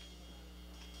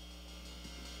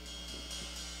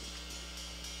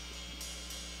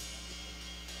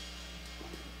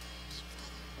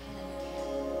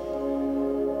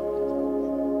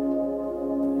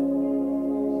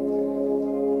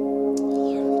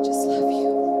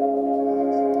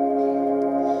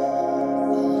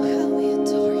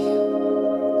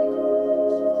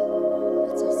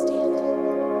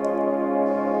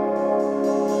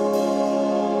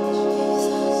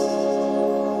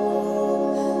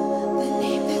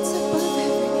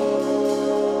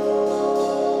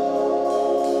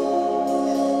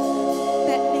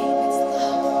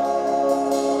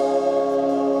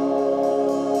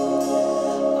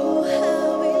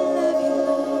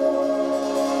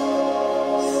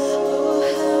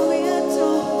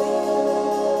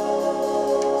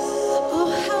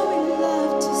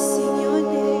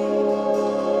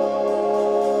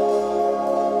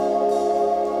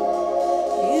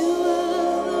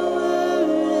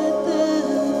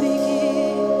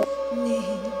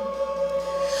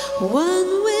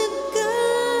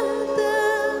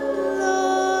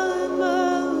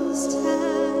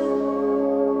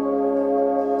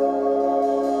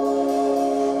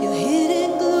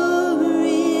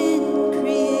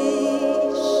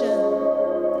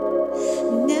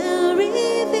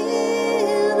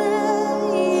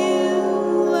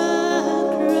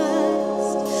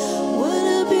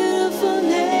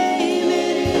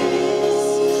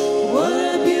 What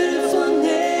a beautiful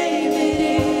name it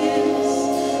is.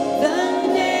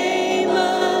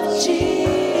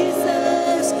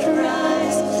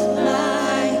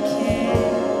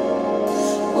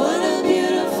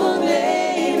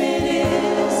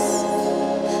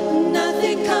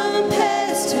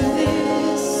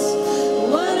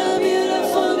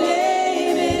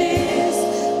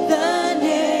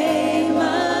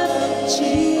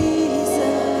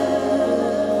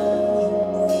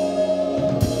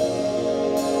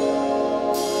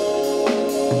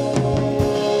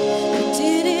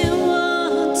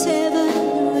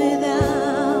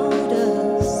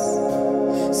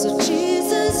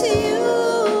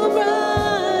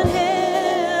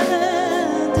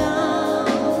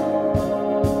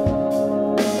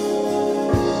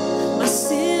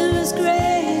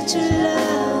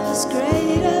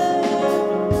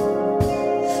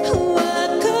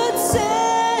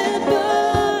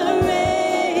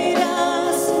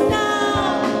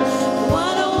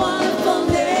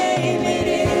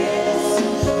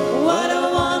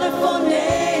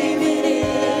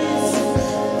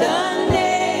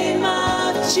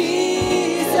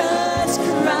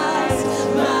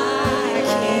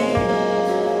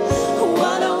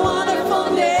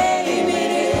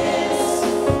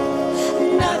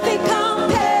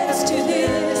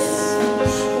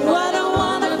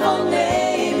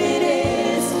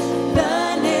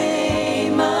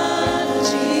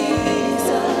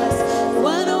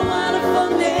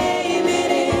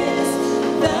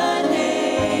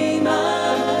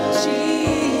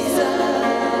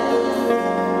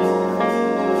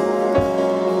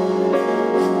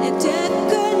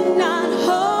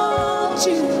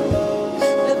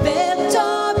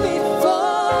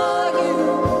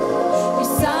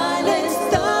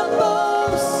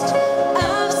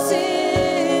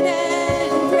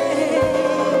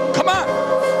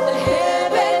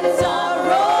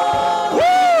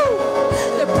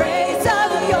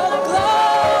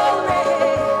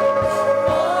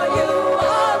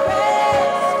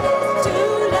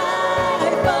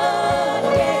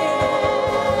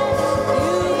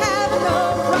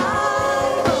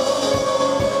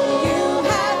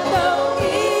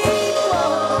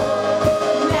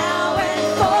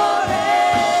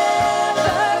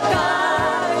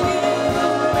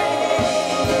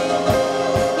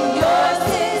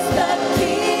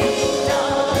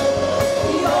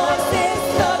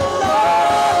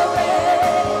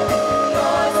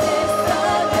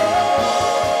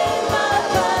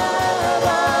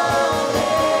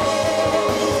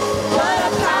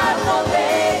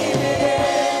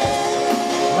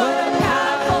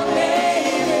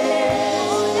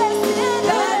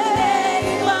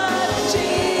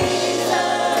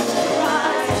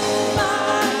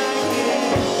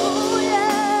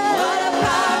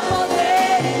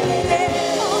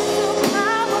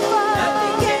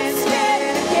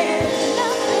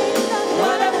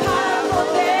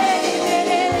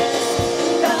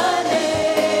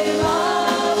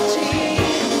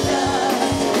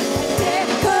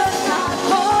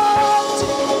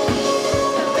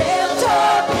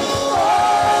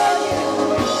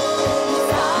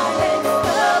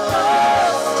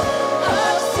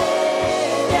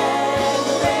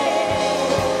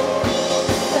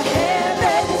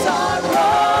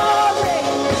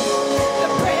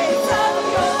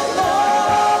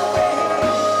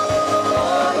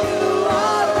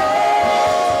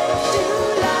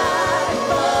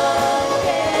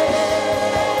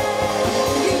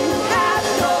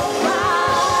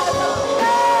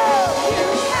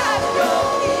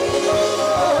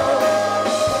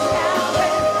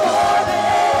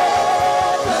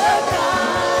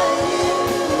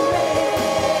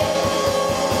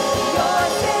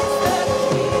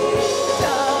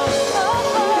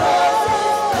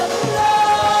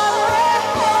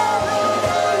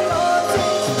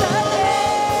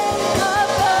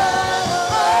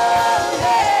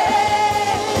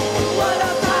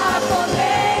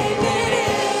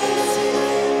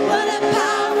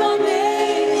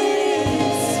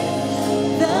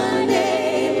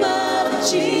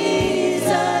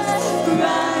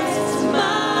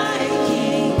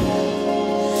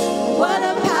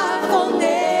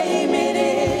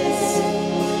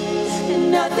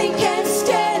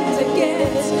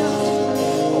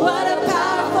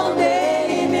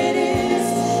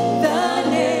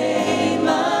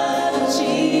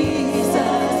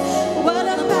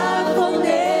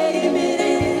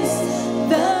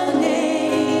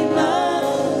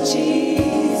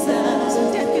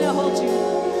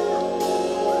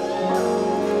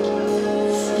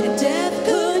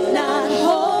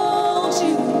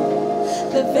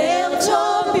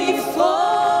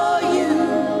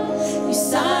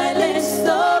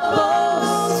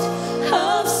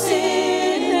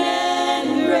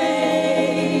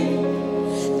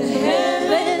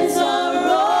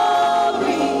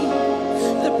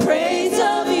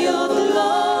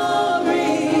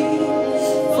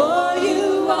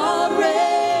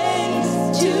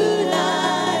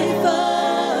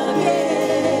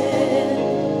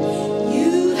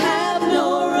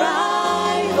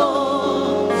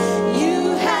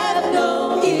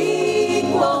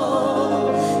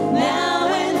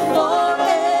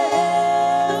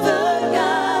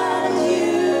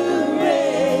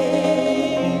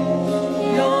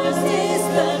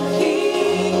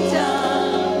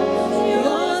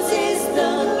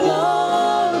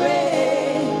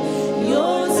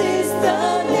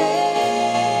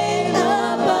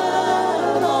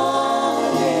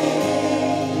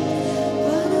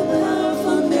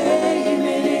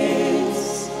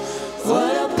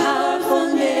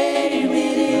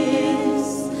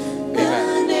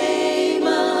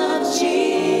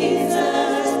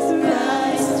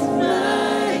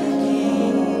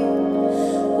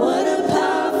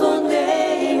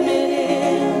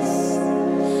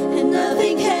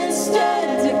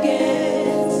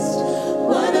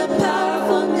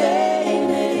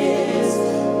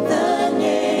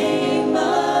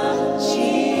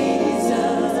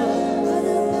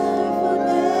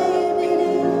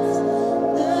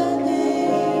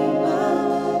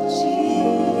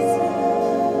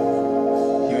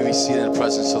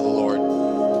 presence of the Lord.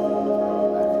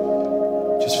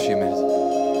 Just a few minutes.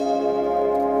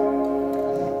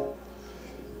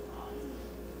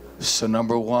 So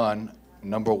number one,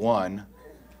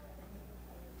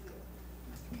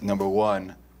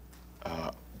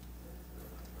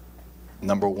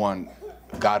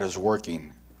 God is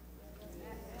working.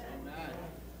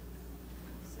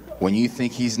 When you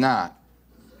think he's not,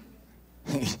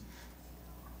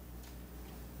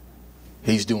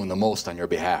 he's doing the most on your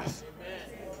behalf.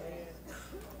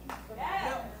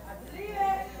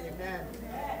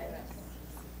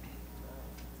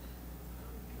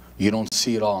 You don't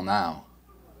see it all now.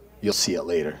 You'll see it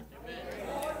later.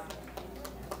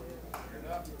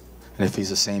 And if he's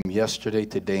the same yesterday,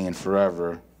 today, and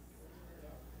forever,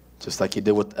 just like he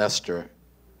did with Esther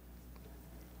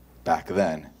back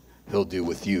then, he'll do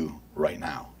with you right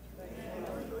now.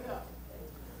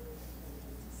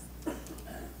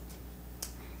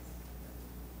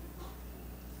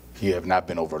 You have not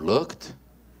been overlooked.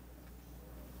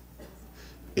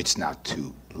 It's not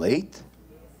too late.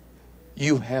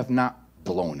 You have not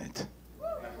blown it.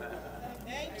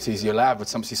 See, you're loud, but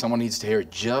someone needs to hear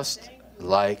it just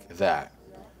like that.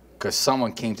 Because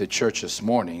someone came to church this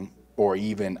morning, or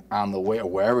even on the way, or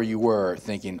wherever you were,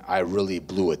 thinking, I really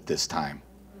blew it this time.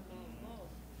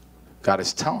 God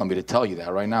is telling me to tell you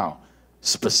that right now.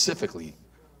 Specifically,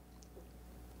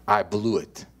 I blew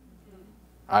it.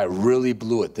 I really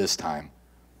blew it this time.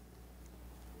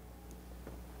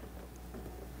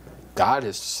 God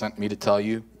has sent me to tell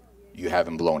you, you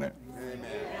haven't blown it.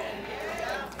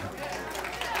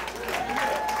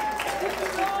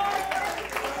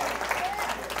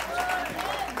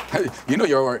 You know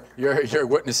you're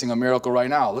witnessing a miracle right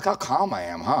now. Look how calm I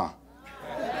am, huh?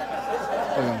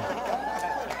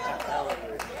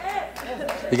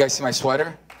 You guys see my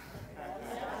sweater?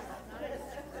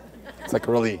 It's like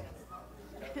really.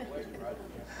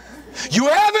 You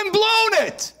haven't blown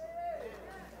it.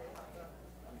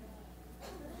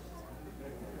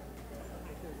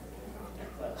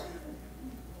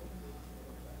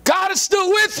 God is still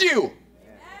with you.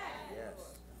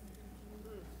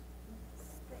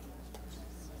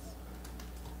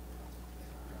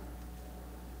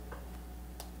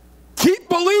 Keep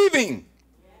believing.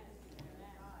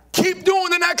 Keep doing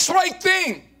the next right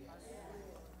thing.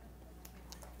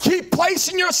 Keep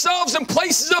placing yourselves in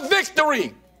places of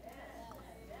victory.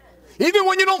 Even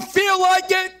when you don't feel like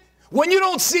it, when you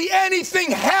don't see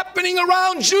anything happening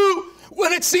around you,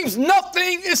 when it seems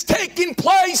nothing is taking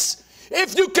place,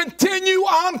 if you continue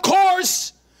on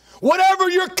course, whatever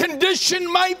your condition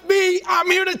might be,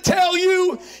 I'm here to tell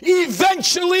you,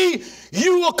 eventually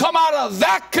you will come out of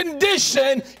that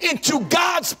condition into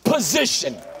God's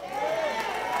position.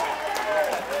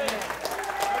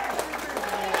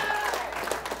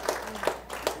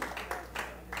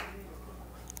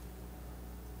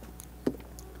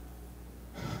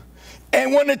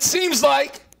 And when it seems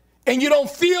like, and you don't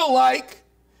feel like,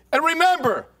 and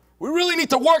remember, we really need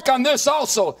to work on this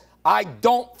also. I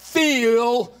don't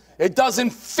feel, it doesn't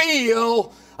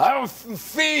feel, I don't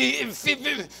feel,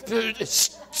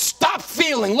 stop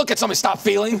feeling. Look at somebody, stop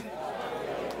feeling.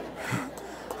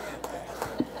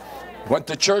 Went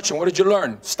to church and what did you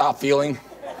learn? Stop feeling.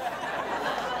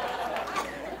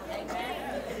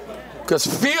 Because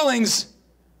feelings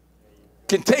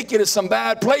can take you to some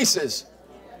bad places.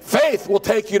 Faith will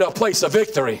take you to a place of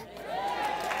victory.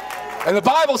 And the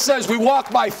Bible says we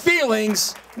walk by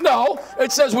feelings. No,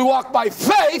 it says we walk by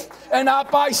faith and not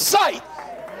by sight.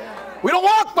 We don't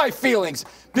walk by feelings,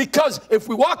 because if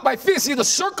we walk by feelings, see the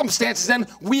circumstances, then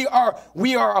we are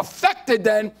affected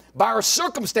then by our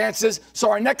circumstances. So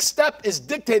our next step is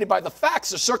dictated by the facts,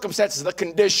 the circumstances, the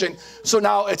condition. So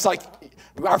now it's like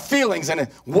our feelings and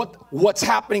what's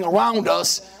happening around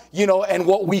us, you know, and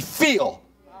what we feel.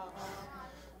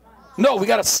 No, we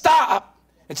got to stop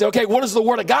and say, okay, what does the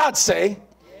Word of God say?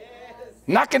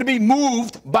 I'm not going to be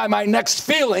moved by my next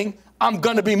feeling. I'm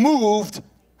going to be moved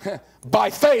by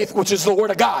faith, which is the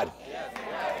Word of God.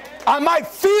 I might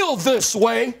feel this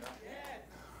way,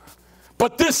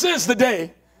 but this is the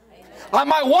day. I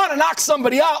might want to knock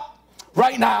somebody out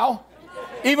right now,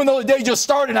 even though the day just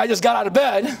started and I just got out of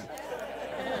bed.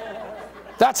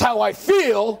 That's how I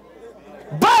feel.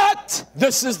 But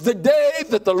this is the day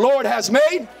that the Lord has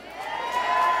made,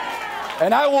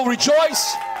 and I will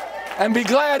rejoice and be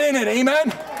glad in it.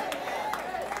 Amen.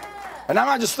 And I'm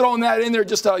not just throwing that in there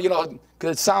just to, you know,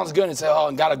 because it sounds good and say, oh,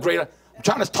 and got a great. I'm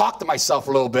trying to talk to myself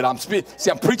a little bit. I'm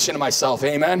preaching to myself.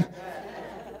 Amen.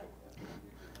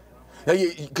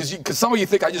 Because some of you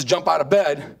think I just jump out of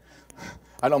bed.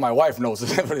 I know my wife knows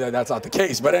that's not the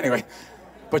case, but anyway.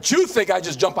 But you think I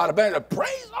just jump out of bed and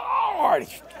praise the Lord.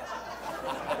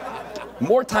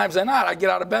 More times than not, I get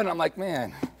out of bed and I'm like,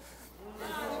 man.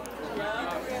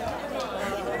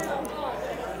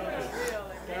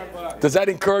 Does that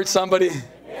encourage somebody?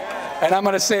 And I'm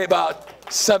going to say about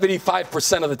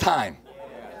 75% of the time.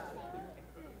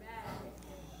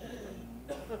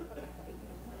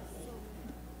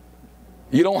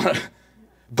 You don't want to,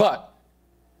 but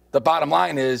the bottom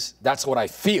line is that's what I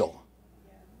feel.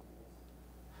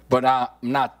 But I'm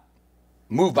not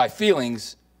moved by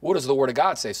feelings. What does the Word of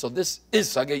God say? So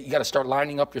you got to start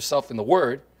lining up yourself in the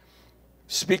Word,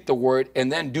 speak the Word,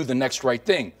 and then do the next right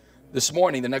thing. This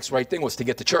morning, the next right thing was to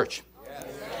get to church.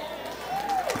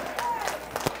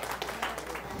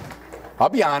 I'll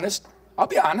be honest. I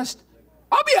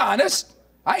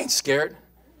ain't scared.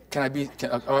 All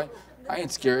right? I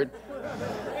ain't scared.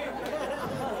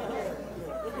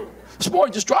 This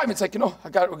morning, just driving, it's like, I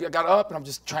got up and I'm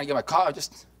just trying to get my car.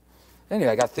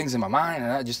 Anyway, I got things in my mind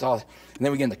and and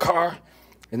then we get in the car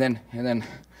and then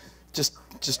just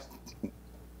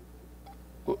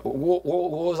what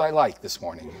was I like this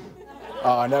morning?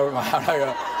 Oh, never mind.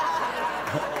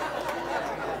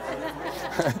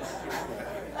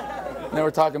 Then we're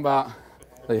talking about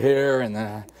the hair and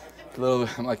a little.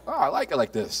 I'm like, oh, I like it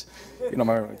like this.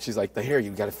 She's like, the hair,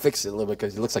 you got to fix it a little bit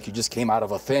because it looks like you just came out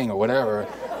of a thing or whatever.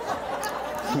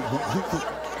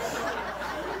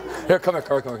 Here, come here,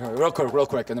 real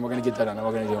quick, and then we're gonna get that done. And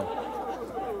we're gonna do it.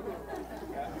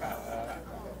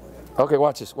 Okay,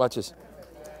 watch this.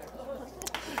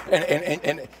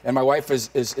 And my wife is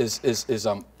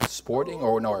sporting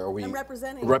or no? Are we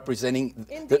representing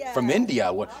India. From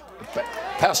India?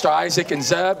 Pastor Isaac and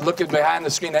Zeb looking behind the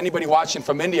screen. Anybody watching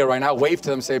from India right now? Wave to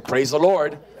them. Say, praise the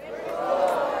Lord. Praise the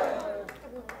Lord.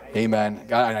 Amen.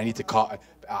 God, I need to call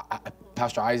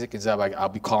Pastor Isaac and Zeb. I'll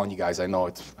be calling you guys. I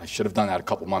know I should have done that a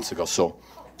couple months ago. So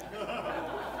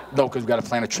no, because we've got to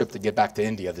plan a trip to get back to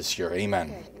India this year.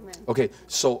 Amen. Okay,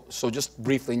 so just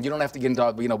briefly, and you don't have to get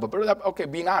into, but okay,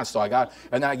 being honest, though, and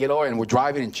then I get over, and we're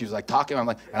driving, and she was like talking, I'm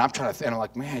like, and I'm trying to, and I'm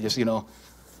like, man, just, I'm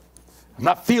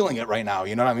not feeling it right now,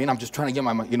 you know what I mean? I'm just trying to get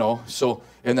my, so,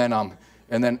 and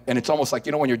it's almost like,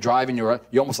 when you're driving, you're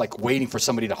almost like waiting for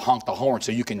somebody to honk the horn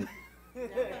so you can, you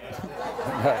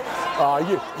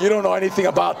don't know anything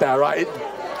about that, right?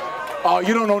 Oh,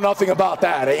 you don't know nothing about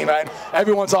that, amen.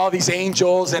 Everyone's all these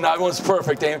angels and everyone's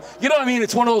perfect, amen. You know what I mean?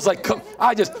 It's one of those like,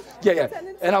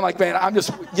 And I'm like, man,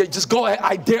 just go ahead.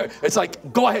 I dare. It's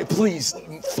like, go ahead, please,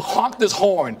 honk this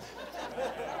horn.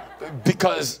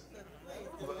 Because,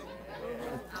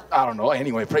 I don't know.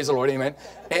 Anyway, praise the Lord, amen.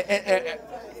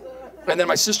 And then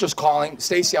my sister's calling.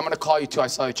 Stacy, I'm going to call you too. I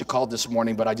saw that you called this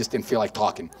morning, but I just didn't feel like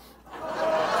talking.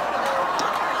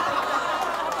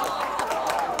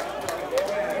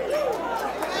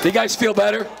 Do you guys feel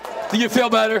better? Do you feel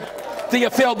better? Do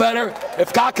you feel better?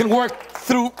 If God can work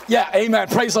through, yeah, amen.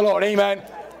 Praise the Lord, amen.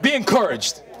 Be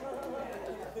encouraged.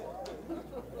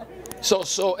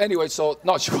 So anyway, no,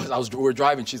 we were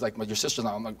driving. She's like, your sister's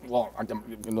now. I'm like, well,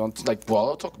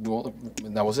 I'll talk.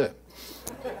 And that was it.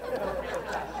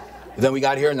 Then we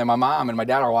got here, and then my mom and my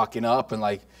dad are walking up and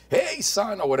like, hey,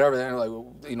 son, or whatever. And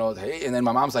they're like, hey. And then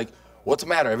my mom's like, what's the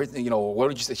matter? Everything, what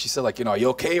did you say? She said, like, are you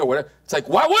okay or whatever? It's like,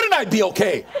 why wouldn't I be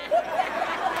okay?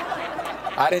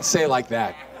 I didn't say it like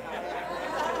that.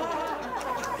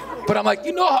 But I'm like,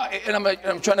 and I'm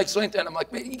trying to explain to her, and I'm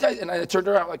like, man, you guys, and I turned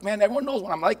around, I'm like, man, everyone knows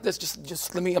when I'm like this,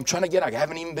 just let me, I'm trying to I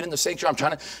haven't even been in the sanctuary, I'm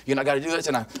trying to, I got to do this,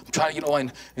 and I'm trying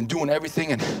to, and doing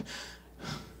everything, and.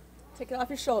 Take it off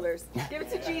your shoulders. Give it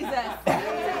to Jesus. Give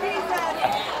it to Jesus.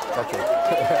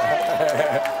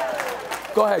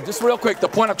 Go ahead, just real quick. The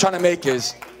point I'm trying to make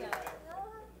is,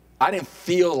 I didn't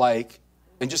feel like,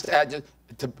 and just to add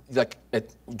to like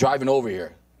driving over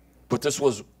here, but this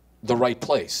was the right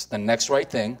place, the next right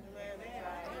thing.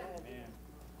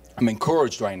 I'm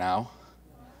encouraged right now.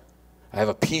 I have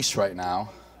a peace right now.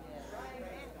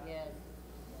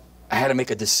 I had to make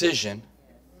a decision,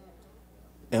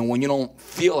 and when you don't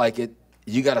feel like it,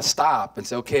 you got to stop and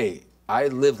say, okay, I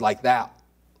lived like that.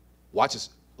 Watch this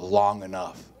long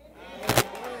enough.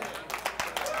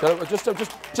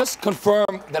 Just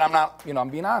confirm that I'm not, I'm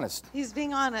being honest. He's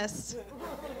being honest.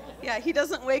 Yeah, he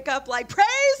doesn't wake up like,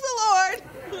 praise the Lord.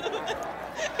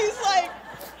 He's like.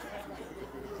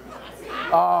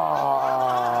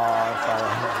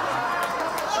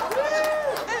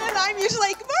 And then I'm usually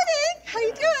like, good morning, how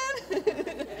you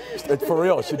doing? It's for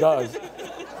real, she does.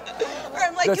 Or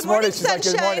I'm like, good morning,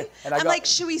 sunshine. Like, morning. I'm like,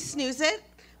 should we snooze it?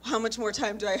 How much more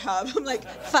time do I have? I'm like,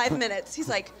 5 minutes. He's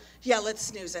like, yeah, let's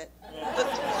snooze it. Like,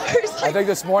 I think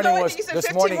this morning was,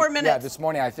 this morning, more minutes. Yeah, this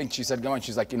morning I think she said, going,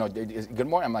 she's like, good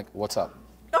morning. I'm like, what's up?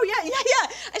 Oh, yeah.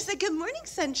 I said, good morning,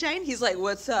 sunshine. He's like,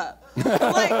 what's up?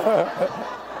 I'm like,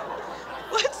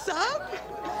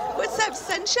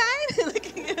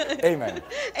 sunshine. Amen.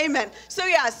 Amen. So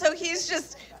yeah, so he's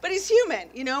just, but he's human.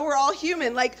 You know, we're all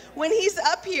human. Like when he's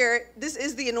up here, this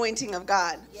is the anointing of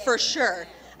God, for sure.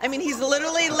 I mean, he's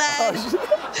literally led.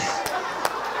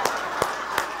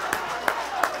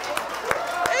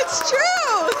 It's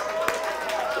true.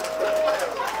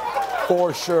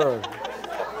 For sure.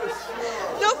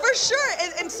 No, for sure.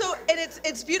 And so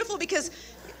it's beautiful because,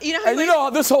 you know how and you know,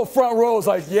 this whole front row is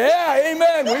like, yeah,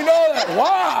 amen. We know that.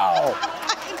 Wow.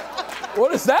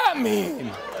 What does that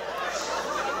mean?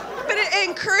 But it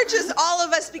encourages all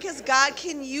of us because God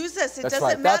can use us. It That's doesn't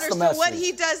right. matter. That's the So what message.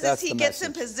 he does That's is he the gets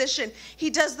in message. position. He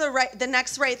does the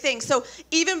next right thing. So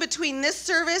even between this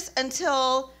service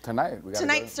until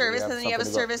tonight's service, and then you have a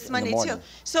service Monday too.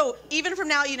 So even from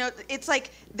now, you know, it's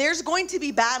like there's going to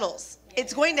be battles.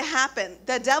 It's going to happen.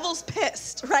 The devil's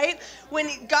pissed, right?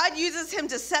 When God uses him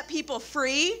to set people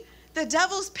free, the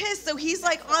devil's pissed. So he's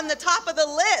like on the top of the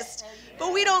list.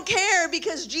 But we don't care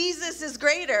because Jesus is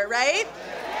greater, right?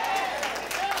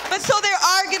 But so there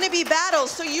are going to be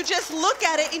battles. So you just look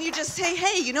at it and you just say,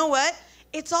 hey, you know what?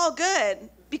 It's all good.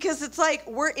 Because it's like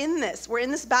we're in this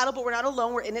battle, but we're not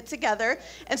alone. We're in it together.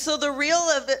 And so the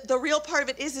real part of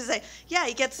it is like, yeah,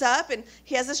 he gets up and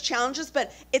he has his challenges,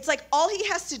 but it's like all he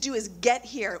has to do is get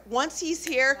here. Once he's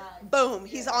here, boom,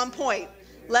 he's on point.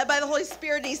 Led by the Holy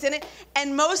Spirit, and he's in it.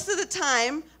 And most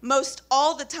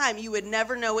all the time, you would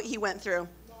never know what he went through.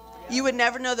 You would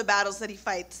never know the battles that he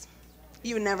fights.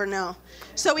 You would never know.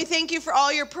 So we thank you for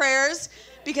all your prayers.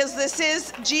 Because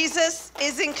Jesus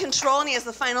is in control and he has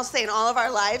the final say in all of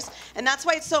our lives. And that's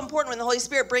why it's so important when the Holy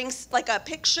Spirit brings like a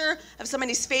picture of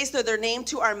somebody's face or their name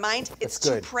to our mind. It's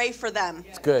to pray for them.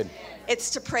 It's good.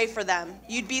 It's to pray for them.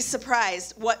 You'd be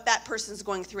surprised what that person's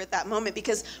going through at that moment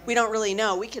because we don't really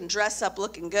know. We can dress up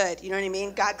looking good. You know what I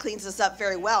mean? God cleans us up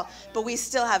very well. But we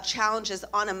still have challenges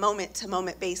on a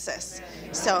moment-to-moment basis.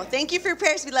 So thank you for your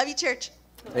prayers. We love you, church.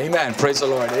 Amen. Praise the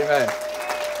Lord. Amen.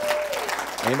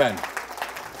 Amen.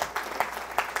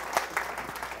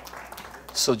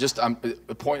 So just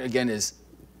the point again is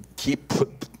keep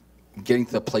getting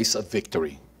to the place of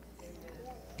victory.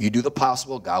 You do the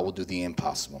possible, God will do the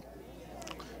impossible.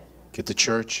 Get to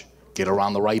church, get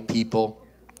around the right people,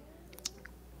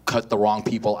 cut the wrong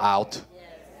people out.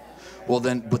 Well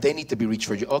then, but they need to be reached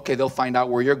for you. Okay, they'll find out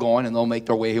where you're going and they'll make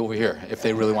their way over here if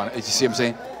they really want to. You see what I'm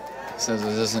saying? So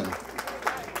listen,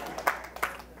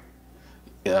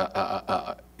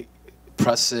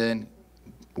 press in,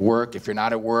 work. If you're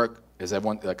not at work, as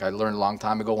everyone, like I learned a long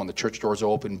time ago, when the church doors are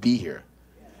open, be here.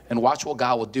 And watch what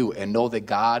God will do. And know that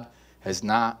God has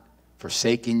not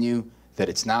forsaken you, that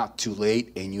it's not too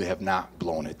late, and you have not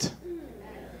blown it.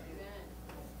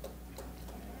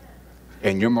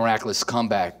 And your miraculous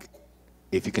comeback,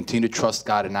 if you continue to trust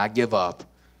God and not give up,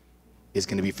 is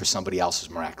going to be for somebody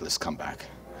else's miraculous comeback.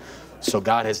 So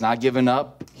God has not given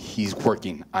up. He's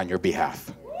working on your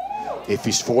behalf. If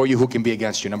he's for you, who can be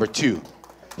against you? Number 2.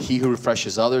 He who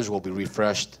refreshes others will be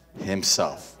refreshed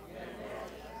himself.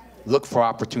 Look for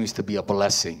opportunities to be a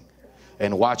blessing.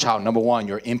 And watch how, number 1,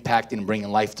 you're impacting and bringing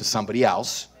life to somebody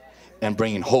else and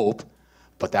bringing hope.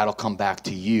 But that'll come back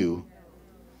to you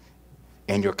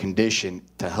and your condition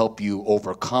to help you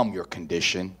overcome your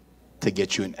condition to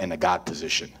get you in a God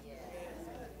position.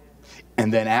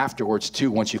 And then afterwards,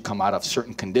 too, once you come out of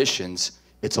certain conditions,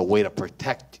 it's a way to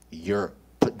protect your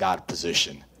God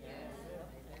position.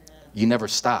 You never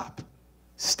stop.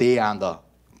 Stay on the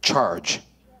charge.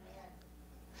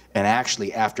 And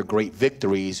actually, after great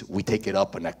victories, we take it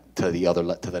up to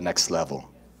the next level.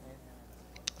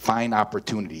 Find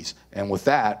opportunities. And with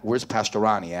that, where's Pastor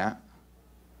Ronnie at?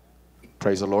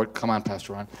 Praise the Lord. Come on,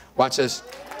 Pastor Ron. Watch this.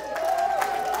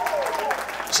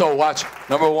 So watch.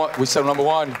 Number 1. We said number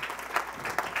 1.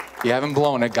 You haven't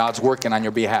blown it. God's working on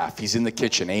your behalf. He's in the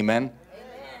kitchen. Amen.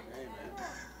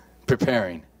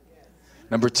 Preparing.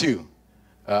 Number 2,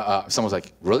 someone's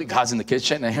like, really? God's in the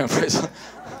kitchen?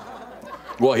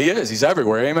 Well, he is. He's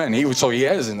everywhere. Amen. So he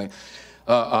is.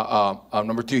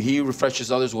 Number 2, he who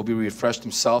refreshes others will be refreshed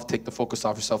himself. Take the focus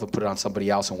off yourself and put it on somebody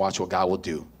else and watch what God will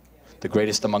do. The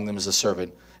greatest among them is a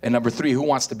servant. And number 3, who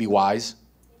wants to be wise?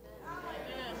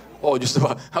 Oh, just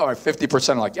about, all right,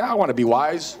 50% are like, yeah, I want to be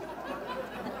wise.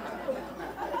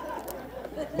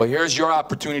 Well, here's your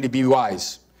opportunity to be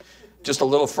wise. Just a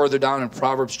little further down in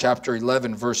Proverbs chapter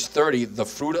 11, verse 30, the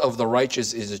fruit of the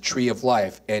righteous is a tree of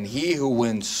life, and he who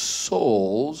wins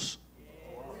souls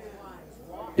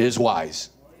is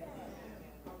wise.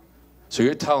 So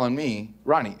you're telling me,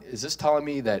 Ronnie, is this telling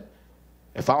me that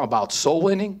if I'm about soul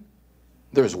winning,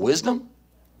 there's wisdom?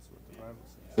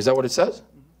 Is that what it says?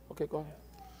 Okay, go ahead.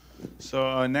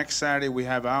 So next Saturday we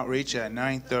have outreach at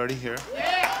 9:30 here.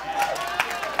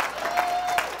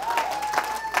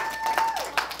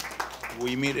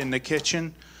 We meet in the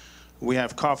kitchen. We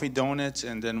have coffee, donuts,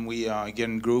 and then we get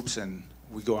in groups and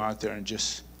we go out there and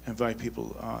just invite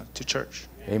people to church.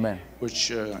 Amen. Which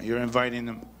you're inviting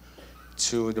them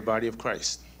to the body of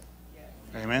Christ.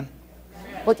 Amen.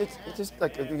 But it's just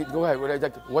like, go ahead.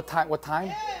 What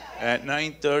time? At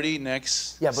 9:30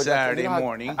 next Saturday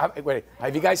morning. Wait,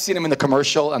 have you guys seen him in the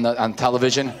commercial on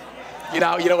television? You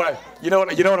know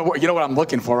what I'm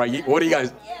looking for, right? What do you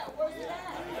guys?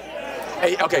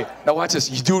 Hey, okay, now watch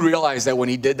this. You do realize that when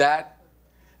he did that,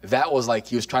 that was like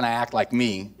he was trying to act like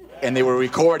me, and they were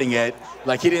recording it.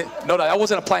 Like he didn't. No, that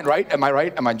wasn't a plan, right? Am I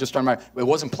right? Am I just trying to? It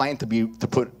wasn't planned to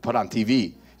put on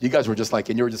TV. You guys were just like,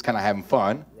 and you were just kind of having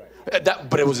fun.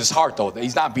 But it was his heart, though.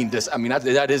 He's not being I mean,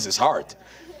 that is his heart.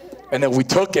 And then we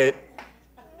took it.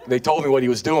 They told me what he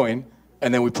was doing,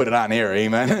 and then we put it on air.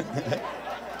 Amen.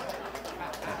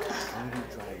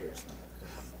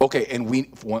 Okay,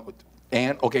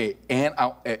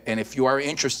 and if you are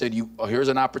interested, here's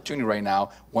an opportunity right now.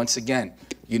 Once again,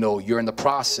 you're in the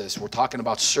process. We're talking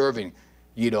about serving,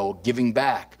 giving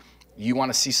back. You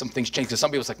want to see some things change. Because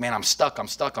some people's like, man, I'm stuck.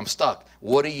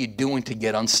 What are you doing to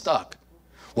get unstuck?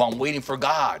 Well, I'm waiting for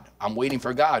God.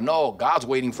 No, God's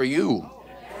waiting for you.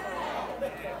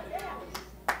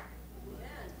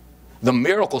 The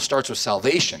miracle starts with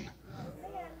salvation.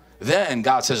 Then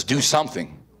God says, do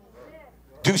something.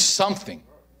 Do something.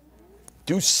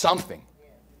 Do something.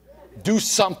 Do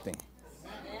something.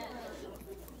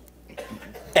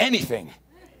 Anything.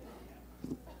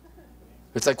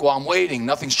 It's like, well, I'm waiting.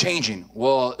 Nothing's changing.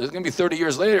 Well, it's going to be 30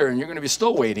 years later, and you're going to be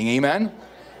still waiting. Amen?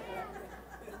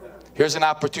 Here's an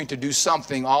opportunity to do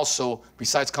something also.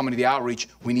 Besides coming to the outreach,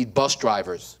 we need bus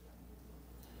drivers.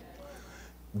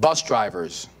 Bus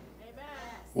drivers.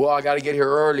 Well, I got to get here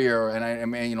earlier, and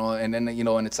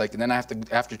and it's like, and then I have to,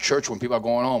 after church when people are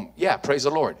going home. Yeah, praise the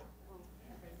Lord.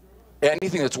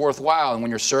 Anything that's worthwhile, and when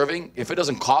you're serving, if it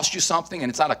doesn't cost you something and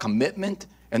it's not a commitment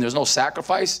and there's no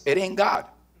sacrifice, it ain't God.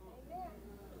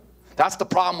 That's the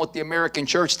problem with the American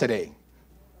church today.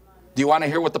 Do you want to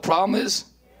hear what the problem is?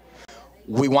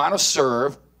 We want to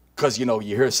serve because, you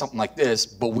hear something like this,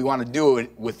 but we want to do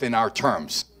it within our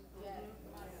terms.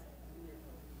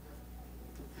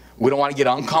 We don't want to get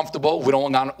uncomfortable. We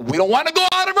don't want to go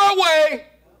out of our way.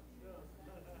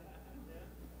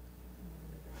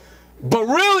 But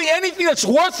really, anything that's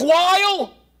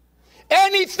worthwhile,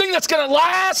 anything that's going to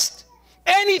last,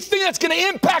 anything that's going to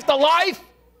impact a life,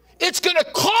 it's going to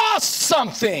cost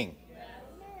something.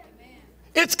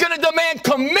 It's going to demand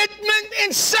commitment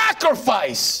and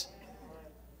sacrifice.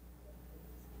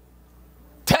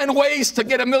 10 ways to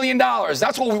get $1 million.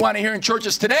 That's what we want to hear in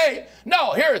churches today.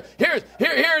 No, here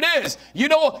it is. You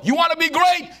want to be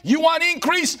great. You want to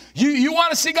increase. You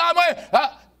want to see God.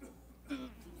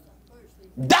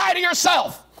 Die to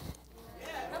yourself.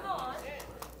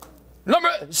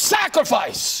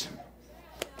 Sacrifice.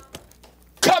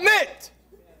 Commit.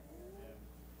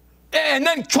 And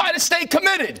then try to stay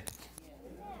committed.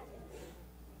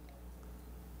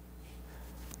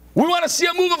 We want to see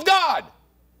a move of God.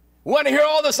 We want to hear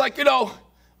all this, we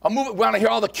want to hear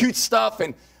all the cute stuff.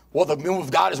 And, well, the move of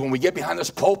God is when we get behind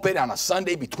this pulpit on a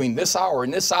Sunday between this hour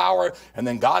and this hour, and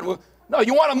then God will. No,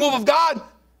 you want a move of God?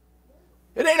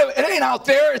 It ain't out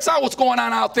there. It's not what's going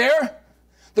on out there.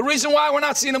 The reason why we're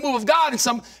not seeing a move of God and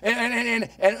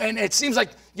it seems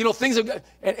like, things are,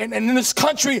 and in this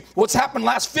country, what's happened the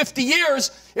last 50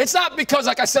 years, it's not because,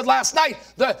 like I said last night,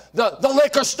 the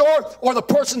liquor store or the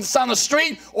person that's on the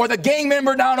street or the gang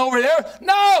member down over there.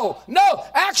 No.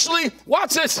 Actually,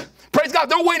 watch this. Praise God.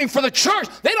 They're waiting for the church.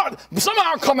 Some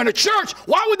aren't coming to church.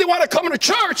 Why would they want to come into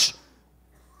church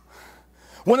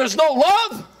when there's no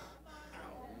love?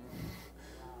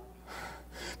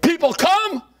 People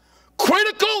come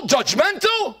critical,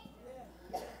 judgmental,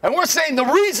 and we're saying the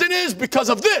reason is because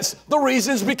of this, the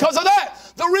reason is because of that,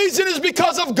 the reason is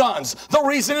because of guns, the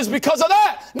reason is because of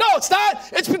that. No, it's not.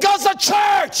 It's because the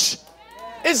church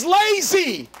is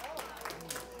lazy.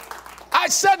 I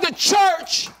said the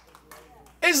church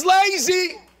is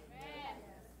lazy,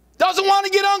 doesn't want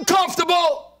to get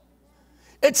uncomfortable,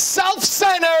 it's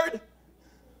self-centered,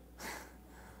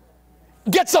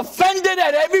 gets offended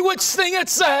at every which thing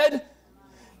it's said,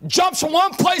 jumps from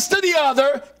one place to the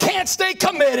other, can't stay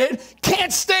committed,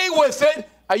 can't stay with it.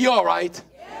 Are you all right?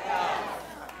 Yeah.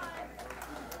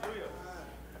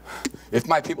 If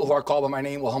my people who are called by my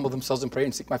name will humble themselves and pray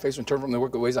and seek my face and turn from their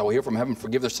wicked ways, I will hear from heaven,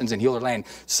 forgive their sins, and heal their land.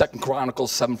 2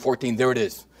 Chronicles 7:14, there it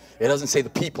is. It doesn't say the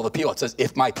people, it says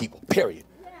if my people, period.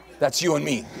 That's you and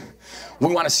me.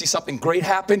 We want to see something great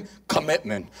happen,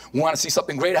 commitment. We want to see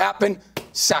something great happen,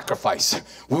 sacrifice.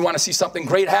 We want to see something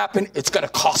great happen. It's going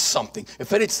to cost something.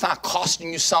 If it's not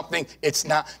costing you something, it's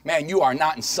not, man, you are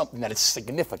not in something that is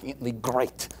significantly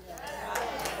great.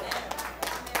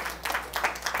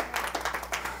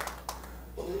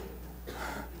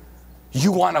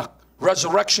 You want a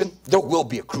resurrection? There will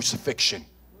be a crucifixion.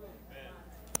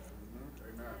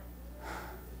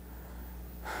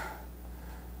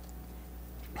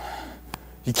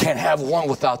 You can't have one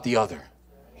without the other.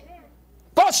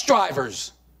 Bus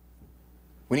drivers.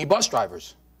 We need bus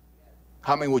drivers.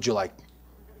 How many would you like?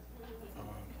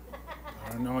 I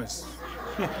don't know.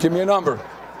 Give me a number.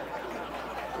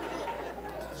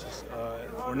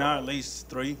 We're now at least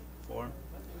 3, 4.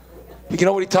 You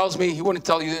know what he tells me? He wouldn't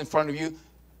tell you in front of you.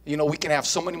 You know, we can have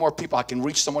so many more people. I can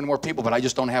reach so many more people, but I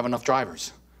just don't have enough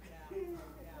drivers.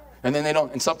 And then they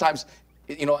don't. And sometimes,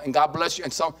 you know, and God bless you.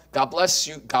 And some, God bless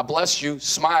you,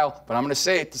 smile. But I'm going to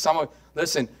say it to someone,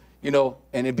 listen, you know,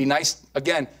 and it'd be nice,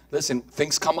 again, listen,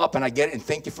 things come up and I get it and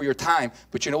thank you for your time.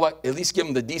 But you know what? At least give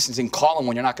them the decency and call them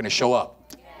when you're not going to show up.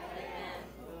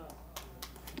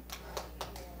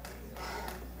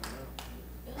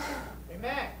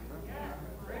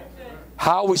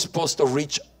 How are we supposed to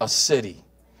reach a city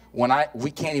when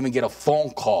we can't even get a phone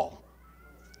call?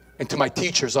 And to my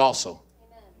teachers also.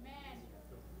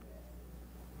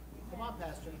 Come on,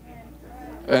 Pastor.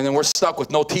 And then we're stuck with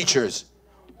no teachers.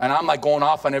 And I'm like going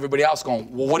off on everybody else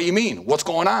going, well, what do you mean? What's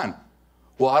going on?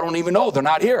 Well, I don't even know. They're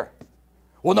not here.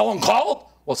 Well, no one called?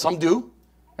 Well, some do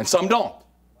and some don't.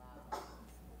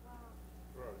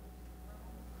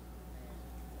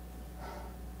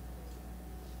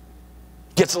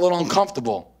 Gets a little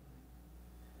uncomfortable.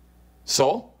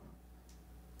 So,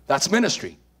 that's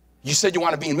ministry. You said you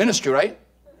want to be in ministry, right?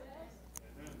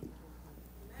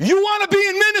 You want to be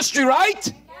in ministry,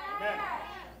 right?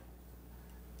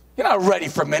 You're not ready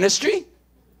for ministry.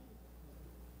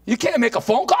 You can't make a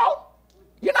phone call.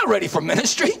 You're not ready for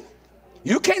ministry.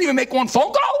 You can't even make one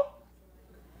phone call.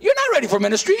 You're not ready for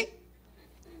ministry.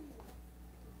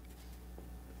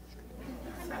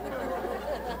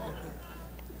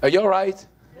 Are you all right?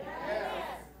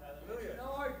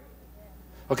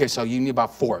 Okay, so you need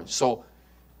about 4. So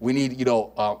we need, you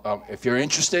know, if you're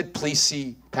interested, please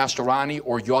see Pastor Ronnie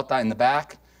or Yota in the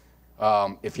back.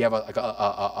 If you have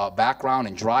a background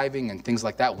in driving and things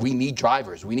like that, we need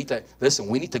drivers. We need to, listen,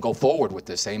 we need to go forward with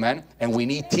this, amen? And we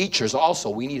need teachers also.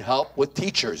 We need help with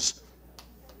teachers.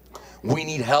 We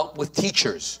need help with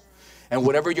teachers. And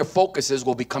whatever your focus is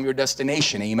will become your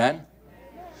destination, amen?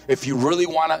 If you really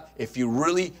want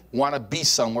to be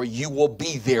somewhere, you will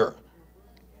be there.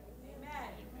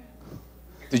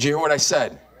 Did you hear what I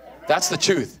said? That's the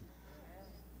truth.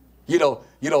 You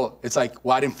know, it's like,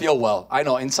 well, I didn't feel well. I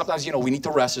know, and sometimes, you know, we need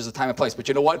to rest. There's a time and place. But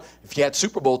you know what? If you had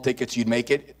Super Bowl tickets, you'd make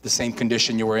it the same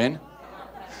condition you were in.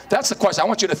 That's the question. I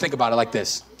want you to think about it like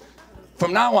this.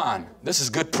 From now on, this is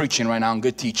good preaching right now and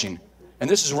good teaching. And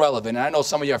this is relevant. And I know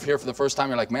some of you are here for the first time.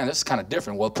 You're like, man, this is kind of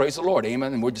different. Well, praise the Lord.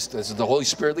 Amen. And this is the Holy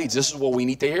Spirit leads. This is what we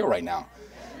need to hear right now.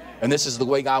 And this is the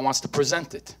way God wants to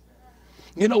present it.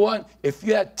 You know what? If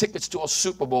you had tickets to a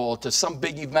Super Bowl, to some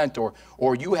big event,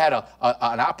 or you had an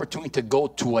opportunity to go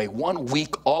to a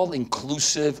 1-week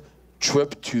all-inclusive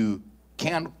trip to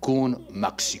Cancun,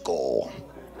 Mexico.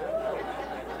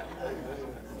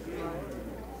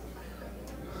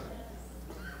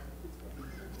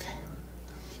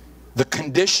 The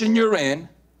condition you're in,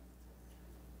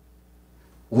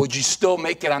 would you still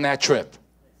make it on that trip?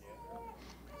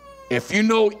 If you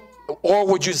know, or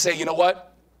would you say, you know what?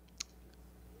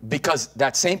 Because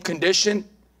that same condition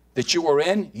that you were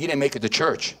in, you didn't make it to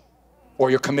church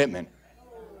or your commitment.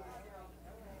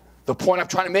 The point I'm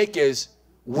trying to make is,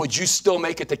 would you still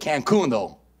make it to Cancun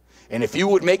though? And if you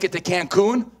would make it to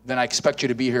Cancun, then I expect you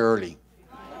to be here early.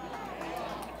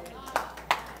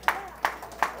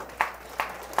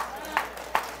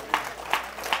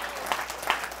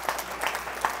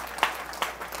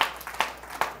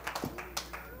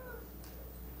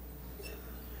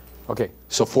 Okay,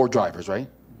 so 4 drivers, right?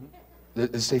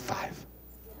 Let's say 5.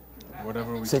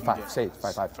 Whatever we say can 5. get. Say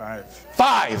 5. 5.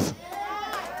 5.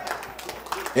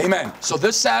 Amen. So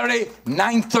this Saturday,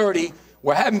 9:30,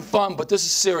 we're having fun, but this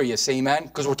is serious, amen?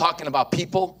 Because we're talking about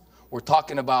people, we're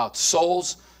talking about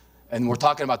souls, and we're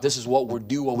talking about this is what we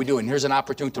do. And here's an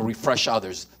opportunity to refresh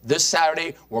others. This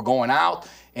Saturday, we're going out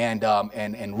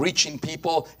and reaching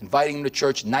people, inviting them to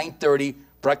church, 9:30.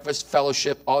 Breakfast,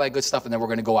 fellowship, all that good stuff, and then we're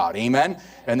going to go out. Amen?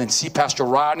 And then see Pastor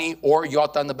Ronnie or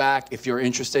Yota in the back if you're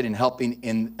interested in helping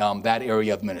in that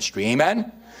area of ministry.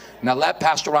 Amen? Now let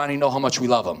Pastor Ronnie know how much we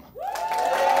love him.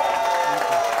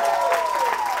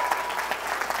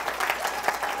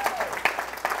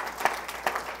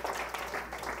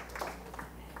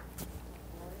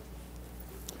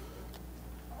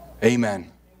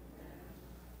 Amen.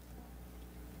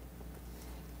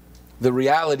 The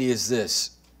reality is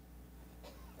this.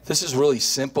 This is really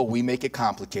simple. We make it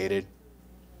complicated.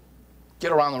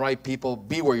 Get around the right people.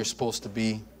 Be where you're supposed to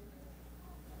be.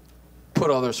 Put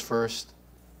others first.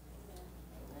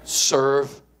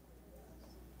 Serve.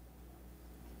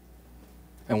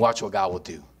 And watch what God will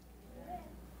do.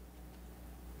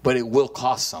 But it will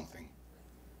cost something.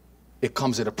 It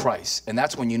comes at a price. And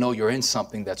that's when you know you're in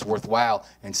something that's worthwhile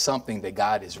and something that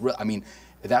God is real. I mean,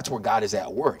 that's where God is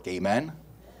at work. Amen.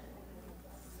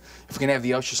 If we can have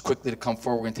the ushers quickly to come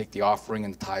forward, we're going to take the offering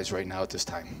and the tithes right now at this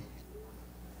time.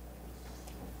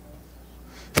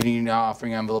 If you need an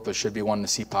offering envelope, there should be one in the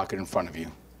seat pocket in front of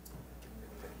you.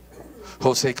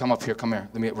 Jose, come up here. Come here.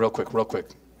 Let me real quick.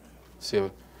 See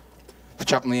you.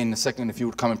 Chaplain in a second, if you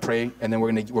would come and pray, and then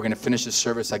we're gonna finish this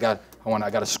service. I got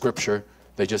a scripture.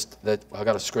 I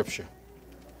got a scripture.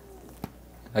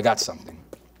 I got something.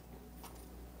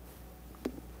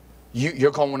 You're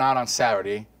going out on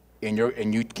Saturday, and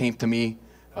you came to me,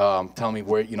 telling me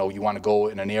where you want to go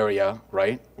in an area,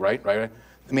 right? Let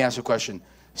me ask you a question.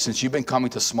 Since you've been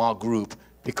coming to small group,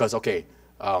 because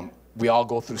we all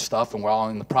go through stuff and we're all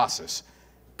in the process.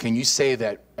 Can you say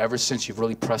that ever since you've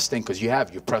really pressed in, because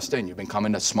you've pressed in, you've been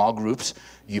coming to small groups,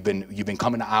 you've been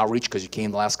coming to outreach because you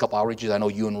came the last couple outreaches. I know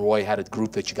you and Roy had a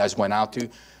group that you guys went out to.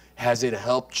 Has it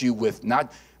helped you with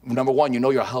number one,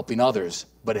 you're helping others,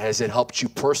 but has it helped you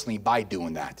personally by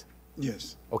doing that?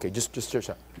 Yes. Okay, just search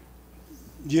that.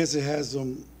 Yes, it has.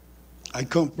 I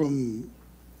come from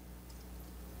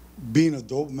being a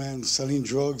dope man, selling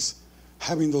drugs,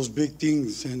 having those big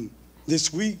things, and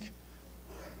this week,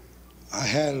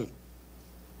 it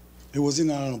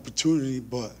wasn't an opportunity,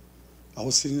 but I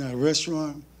was sitting at a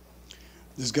restaurant.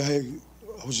 This guy,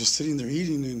 I was just sitting there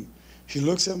eating, and he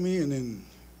looks at me, and then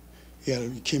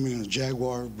he came in a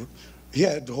Jaguar. He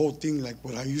had the whole thing like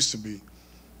what I used to be.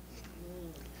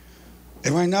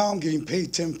 And right now I'm getting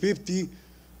paid $10.50,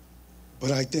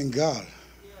 but I thank God.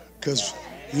 Because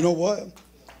you know what?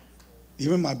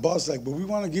 Even my boss but we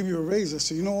want to give you a raise. I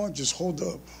said, you know what? Just hold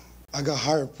up. I got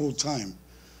hired full time.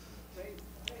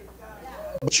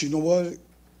 But you know what?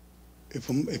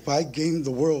 If I gain the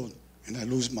world and I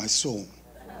lose my soul.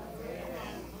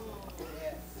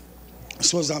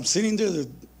 So as I'm sitting there, the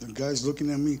guy's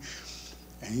looking at me,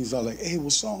 and he's all like, hey,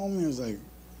 what's up, homie? I was like,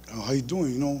 oh, how you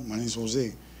doing? My name's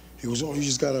Jose. He goes, oh, you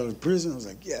just got out of prison? I was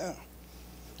like, yeah.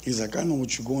 He's like, I know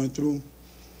what you're going through.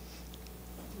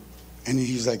 And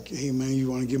he's like, hey, man, you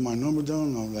want to get my number down?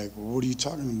 And I'm like, well, what are you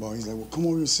talking about? He's like, well, come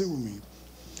over and sit with me.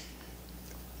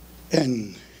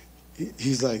 And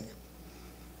he's like,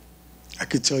 I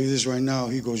could tell you this right now.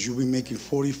 He goes, you'll be making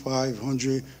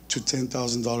 $4,500 to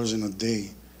 $10,000 in a day.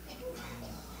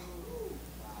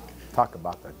 Talk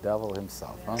about the devil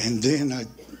himself, huh? And then I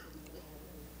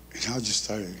just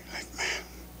started like, man.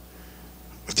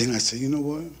 But then I said, you know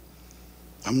what?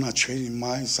 I'm not trading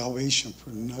my salvation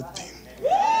for nothing.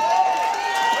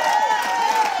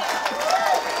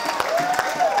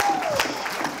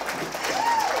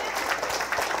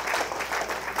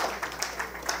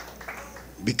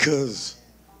 Because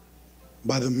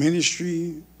by the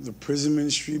ministry, the prison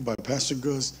ministry, by Pastor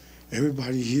Gus,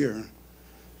 everybody here,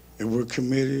 and we're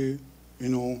committed,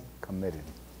 Committed.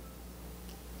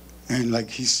 And like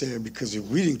he said, because if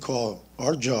we didn't call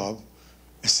our job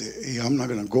and say, hey, I'm not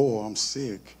going to go, I'm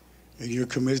sick, and you're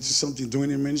committed to something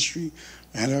doing in ministry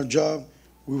and our job,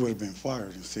 we would have been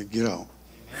fired and said, get out.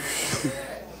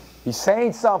 He's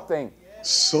saying something.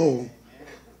 So,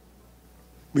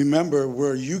 remember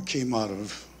where you came out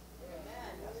of.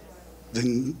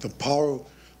 Then the power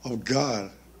of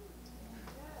God,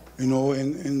 and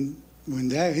when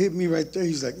that hit me right there,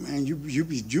 he's like, man, you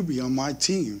be on my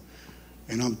team.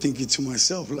 And I'm thinking to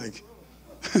myself, like,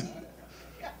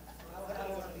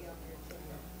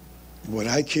 when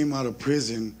I came out of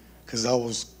prison, because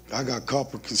I got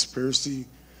caught for conspiracy,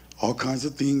 all kinds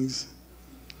of things.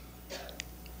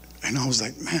 And I was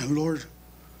like, man, Lord,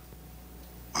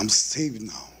 I'm saved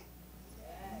now.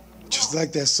 Just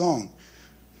like that song.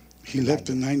 He left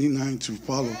the 99 to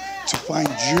follow, to find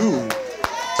you,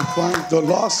 to find the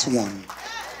lost one.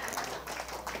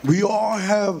 We all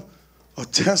have a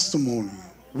testimony.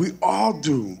 We all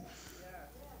do.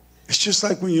 It's just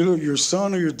like when your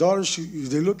son or your daughter,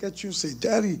 they look at you and say,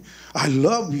 Daddy, I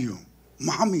love you.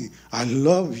 Mommy, I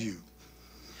love you.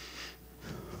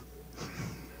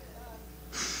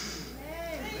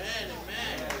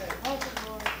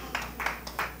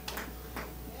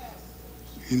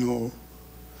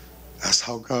 That's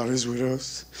how God is with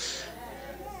us.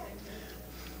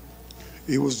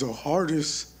 It was the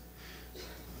hardest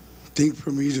thing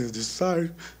for me to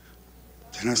decide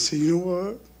Then I said, you know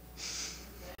what?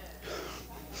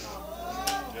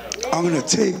 I'm going to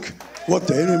take what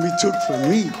the enemy took from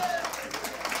me.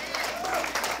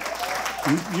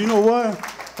 You know what?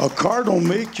 A car don't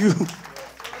make you.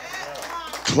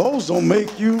 Clothes don't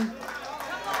make you.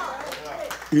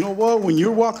 You know what? When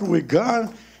you're walking with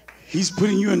God, He's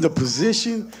putting you in the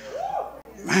position,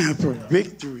 man, for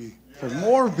victory, for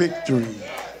more victory,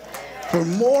 for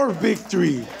more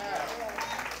victory.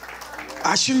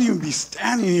 I shouldn't even be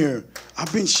standing here.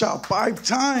 I've been shot 5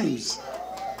 times.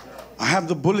 I have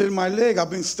the bullet in my leg. I've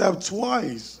been stabbed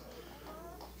twice.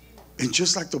 And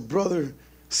just like the brother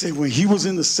said, when he was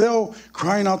in the cell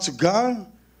crying out to God,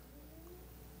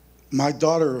 my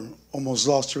daughter almost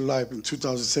lost her life in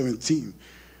 2017.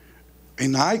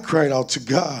 And I cried out to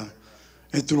God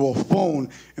and through a phone.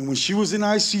 And when she was in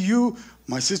ICU,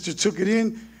 my sister took it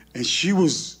in, and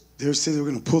they said they were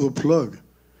going to pull the plug.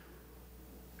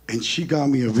 And she got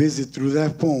me a visit through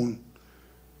that phone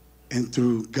and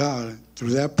through God,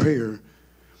 through that prayer.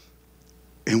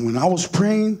 And when I was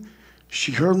praying,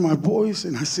 she heard my voice,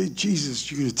 and I said, Jesus,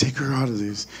 you're going to take her out of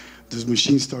this. This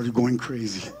machine started going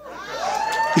crazy.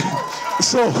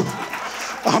 So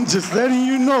I'm just letting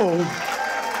you know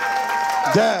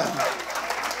that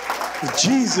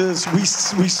Jesus,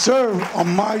 we serve a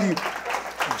mighty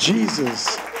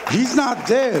Jesus. He's not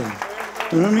dead.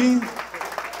 You know what I mean?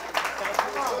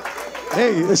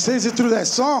 Hey, it says it through that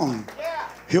song.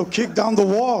 He'll kick down the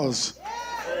walls.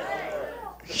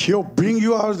 He'll bring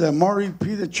you out of that miry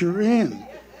pit that you're in.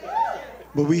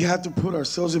 But we have to put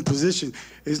ourselves in position.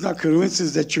 It's not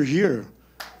coincidence that you're here.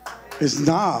 It's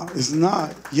not. It's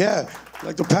not. Yeah,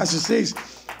 like the pastor says,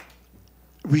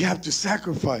 we have to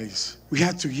sacrifice. We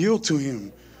have to yield to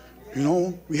Him. You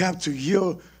know, we have to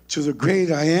yield to the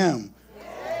great I am.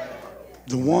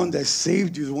 The one that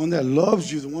saved you, the one that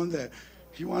loves you, the one that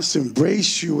He wants to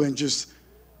embrace you and just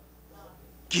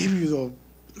give you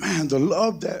the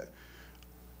love that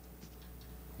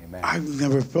Amen. I've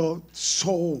never felt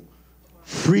so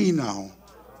free now.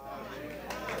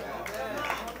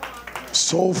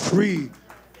 So free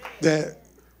that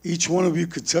each one of you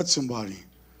could touch somebody.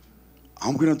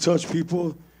 I'm going to touch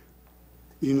people,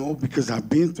 you know, because I've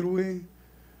been through it.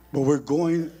 But we're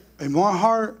going, and my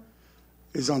heart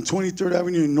is on 23rd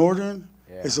Avenue in Northern.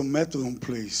 Yeah. It's a methadone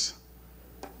place.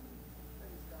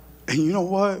 And you know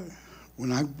what?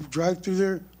 When I drive through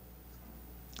there,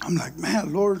 I'm like,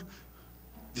 man, Lord,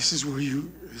 this is where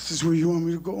you want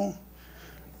me to go.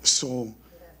 So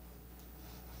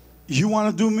you want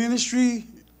to do ministry?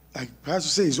 Like Pastor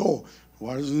says, oh,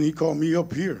 why doesn't he call me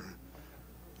up here?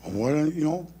 Or what, you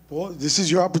know, well, this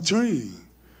is your opportunity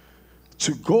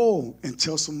to go and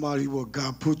tell somebody what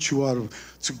God put you out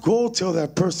of. To go tell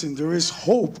that person there is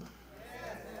hope.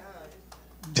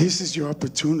 This is your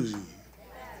opportunity.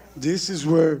 This is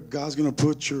where God's going to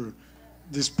put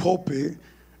this pulpit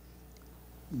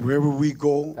wherever we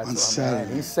go. That's on Saturday.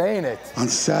 Man. He's saying it. On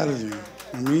Saturday.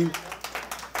 I mean,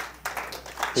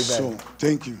 so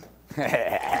thank you. That's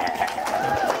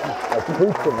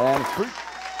preaching, man.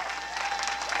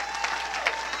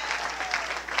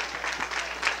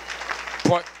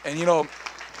 And you know,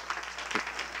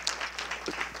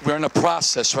 we're in a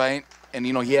process, right? And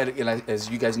you know, he had, as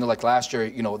you guys know, like last year,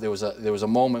 you know, there was a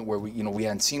moment where we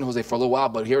hadn't seen Jose for a little while,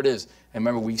 but here it is. And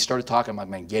remember, we started talking about,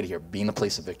 man, get here, be in the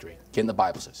place of victory, get in the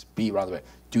Bible says, be around the way,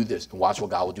 do this, and watch what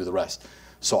God will do the rest.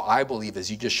 So I believe, as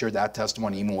you just shared that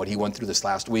testimony, even what he went through this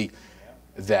last week,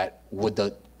 that would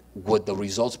the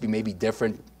results be maybe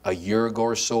different a year ago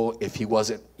or so if he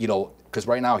wasn't, you know, because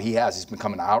right now he's been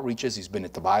coming to outreaches, he's been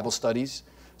at the Bible studies.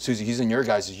 Susie, he's in your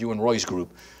guys', you and Roy's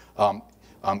group.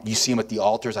 You see him at the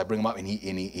altars. I bring him up, and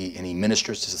he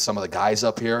ministers to some of the guys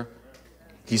up here.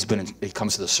 He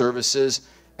comes to the services,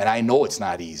 and I know it's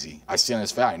not easy. I see on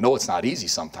his face, I know it's not easy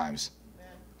sometimes.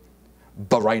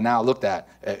 But right now, look at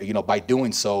by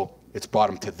doing so, it's brought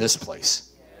him to this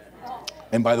place.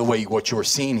 And by the way, what you were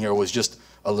seeing here was just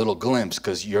a little glimpse,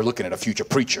 because you're looking at a future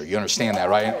preacher. You understand that,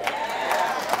 right?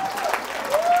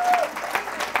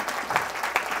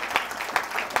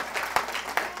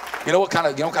 You know what kind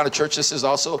of church this is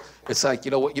also? It's like,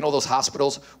 you know those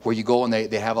hospitals where you go and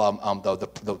they have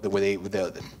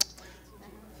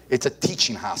it's a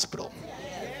teaching hospital.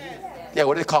 Yeah,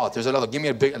 what do they call it? There's another. Give me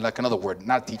another word.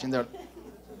 Not teaching.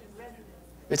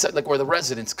 It's like where the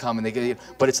residents come and they get.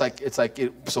 But it's like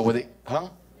so where they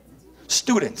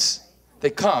students, they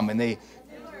come and they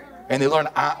learn.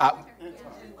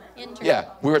 Yeah,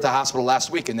 we were at the hospital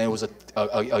last week and there was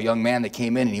a young man that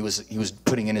came in and he was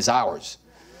putting in his hours.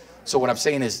 So what I'm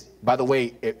saying is, by the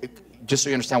way, just so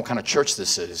you understand what kind of church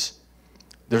this is,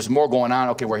 there's more going on.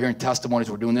 Okay, we're hearing testimonies,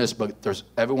 we're doing this, but there's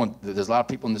a lot of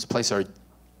people in this place are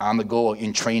on the go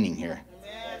in training here.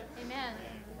 Amen.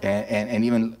 And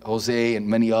even Jose and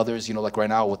many others, like right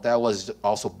now, what that was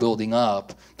also building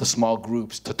up the small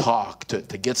groups to talk, to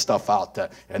get stuff out,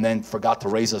 and then forgot to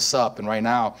raise us up. And right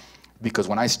now, because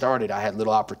when I started, I had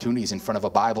little opportunities in front of a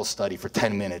Bible study for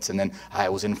 10 minutes, and then I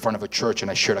was in front of a church and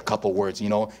I shared a couple words,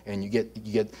 and you get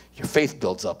your faith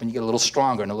builds up and you get a little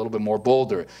stronger and a little bit more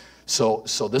bolder. So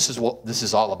this is what this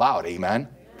is all about, amen.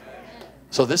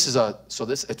 This is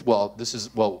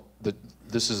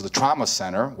the trauma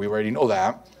center. We already know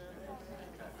that,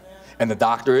 and the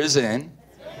doctor is in.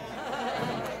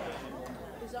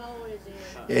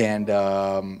 And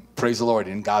praise the Lord,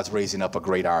 and God's raising up a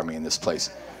great army in this place.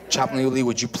 Chaplain Lee,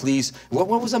 would you please, what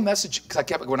was the message? Because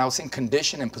when I was saying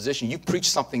condition and position, you preached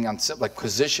something on like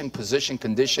position,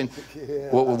 condition.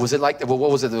 Yeah. What was it like? What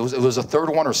was it? It was a third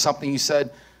one or something you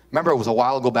said. Remember, it was a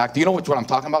while ago back. Do you know what I'm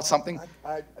talking about? Something?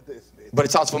 But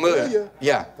it sounds familiar.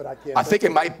 Yeah. But I think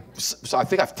it might. So I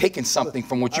think I've taken something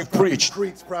from what you preached. I've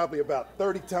preached probably about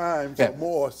 30 times or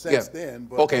more since then.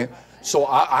 But okay. So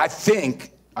I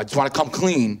think, I just want to come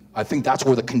clean. I think that's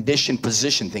where the condition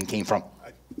position thing came from.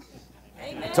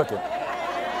 I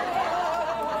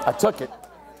took it.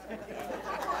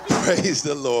 Praise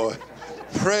the Lord.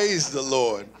 Praise the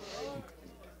Lord.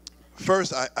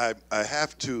 First, I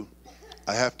have to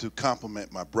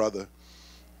compliment my brother,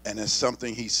 and it's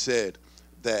something he said,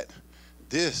 that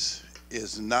this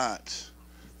is not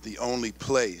the only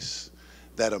place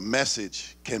that a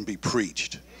message can be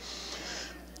preached.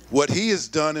 What he has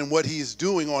done and what he is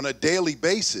doing on a daily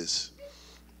basis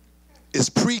is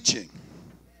preaching.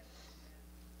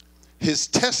 His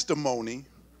testimony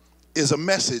is a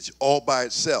message all by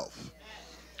itself.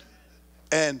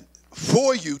 And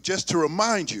for you, just to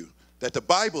remind you that the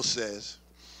Bible says,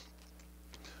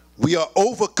 we are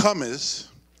overcomers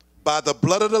by the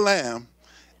blood of the Lamb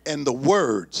and the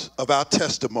words of our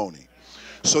testimony.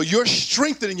 So you're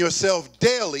strengthening yourself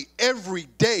daily, every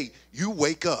day you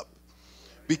wake up,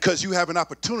 because you have an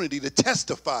opportunity to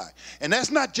testify. And that's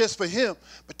not just for him,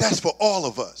 but that's for all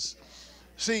of us.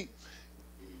 See,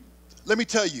 let me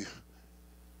tell you,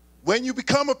 when you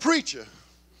become a preacher,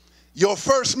 your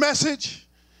first message,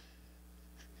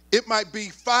 it might be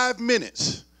 5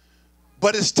 minutes,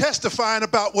 but it's testifying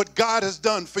about what God has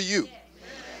done for you.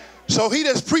 So he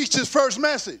just preached his first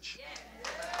message.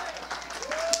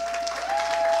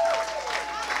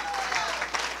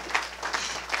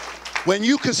 When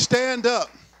you can stand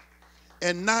up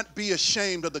and not be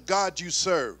ashamed of the God you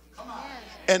serve,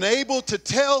 and able to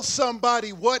tell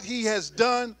somebody what he has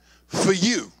done for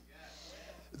you,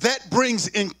 that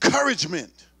brings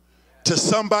encouragement to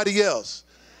somebody else.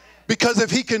 Because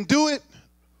if he can do it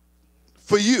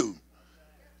for you,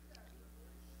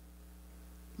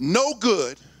 no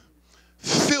good,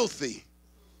 filthy,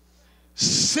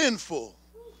 sinful,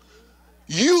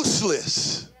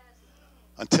 useless,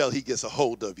 until he gets a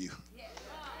hold of you.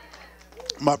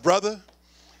 My brother,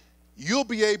 you'll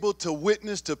be able to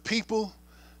witness to people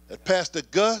that Pastor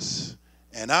Gus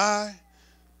and I,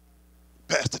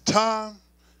 Pastor Tom,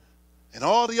 and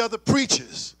all the other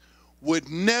preachers would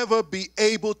never be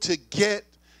able to get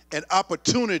an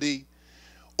opportunity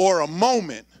or a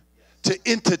moment to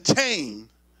entertain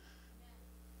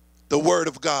the Word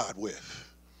of God with.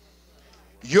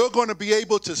 You're going to be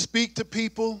able to speak to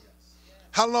people.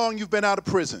 How long you've been out of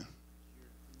prison?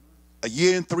 1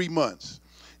 year and 3 months.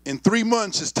 In 3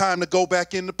 months, it's time to go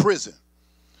back into prison.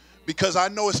 Because I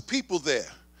know it's people there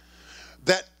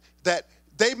that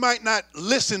they might not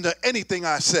listen to anything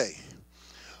I say.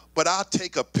 But I'll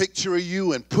take a picture of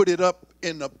you and put it up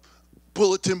in the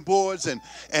bulletin boards, and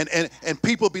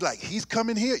people be like, he's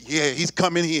coming here? Yeah, he's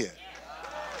coming here.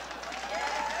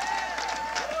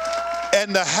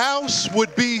 And the house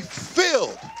would be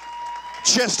filled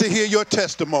just to hear your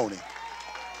testimony.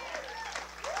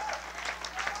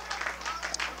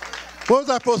 What was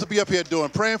I supposed to be up here doing?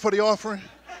 Praying for the offering?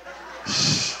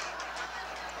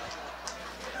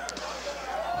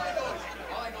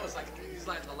 All I know is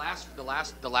like the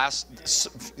last,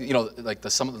 like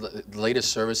some of the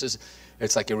latest services.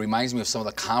 It's like it reminds me of some of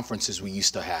the conferences we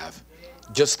used to have.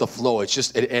 Just the flow. It's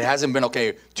just it hasn't been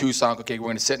okay. 2 songs. Okay, we're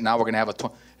gonna sit now. We're gonna have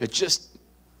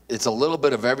it's a little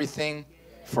bit of everything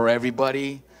for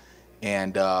everybody,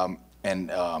 and I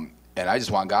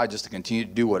just want God just to continue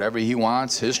to do whatever He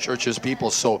wants, His church, His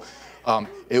people. So,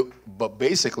 but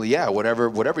basically, yeah,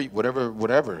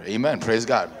 whatever. Amen. Praise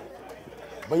God.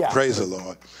 But yeah. Praise the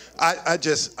Lord. I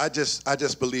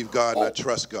just believe God and I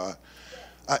trust God.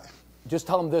 Just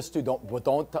tell them this too.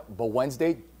 But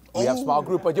Wednesday, We have small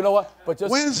group, but you know what? But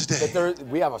just Wednesday.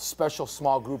 We have a special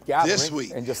small group gathering This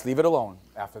week. and just leave it alone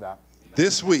after that.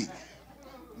 This week.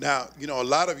 Now, you know, a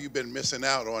lot of you have been missing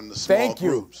out on the small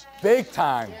groups. Big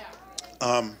time.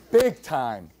 Big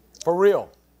time. For real.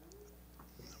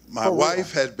 My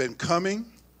wife had been coming.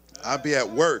 I'd be at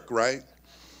work, right?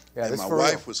 Yeah, and my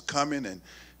wife was coming, and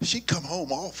she come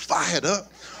home all fired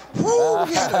up. Woo,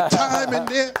 we had a time in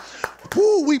there.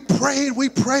 Woo, we prayed.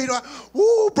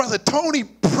 Woo, Brother Tony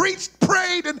preached,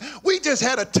 prayed, and we just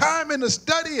had a time in the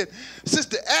study. And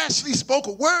Sister Ashley spoke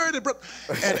a word, and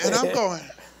I'm going,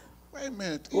 wait a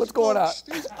minute. What's going on?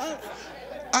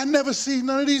 I never see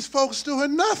none of these folks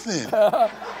doing nothing.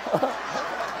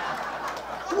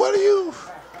 What are you?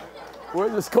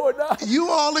 Where's this going on? You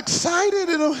all excited,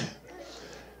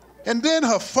 and then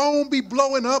her phone be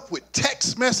blowing up with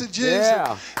text messages,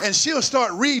 and she'll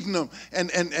start reading them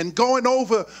and going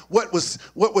over what was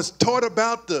taught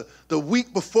about the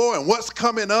week before and what's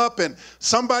coming up, and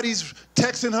somebody's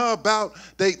texting her about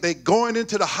they going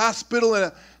into the hospital,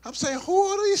 and I'm saying, who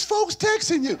are these folks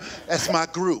texting you? That's my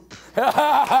group.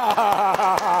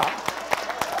 I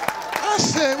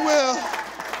said, well,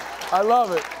 I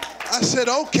love it. I said,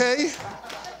 okay,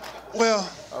 well,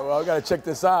 I got to check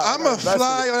this out. I'm going to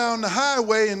fly on the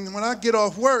highway, and when I get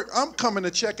off work, I'm coming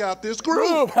to check out this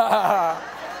group. And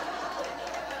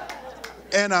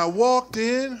I walked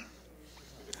in,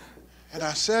 and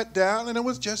I sat down, and it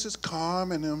was just as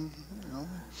calm, and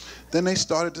then they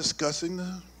started discussing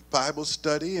the Bible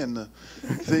study and the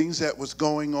things that was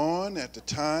going on at the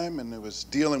time, and it was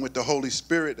dealing with the Holy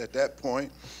Spirit at that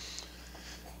point.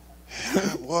 And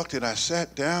I walked and I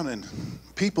sat down, and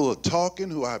people are talking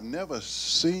who I've never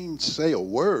seen say a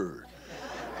word.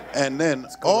 And then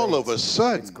all of a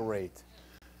sudden,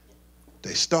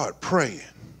 they start praying.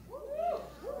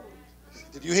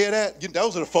 Did you hear that?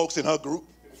 Those are the folks in her group.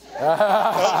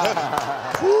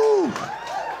 Woo.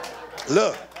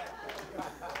 Look,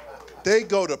 they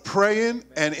go to praying,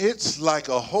 and it's like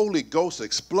a Holy Ghost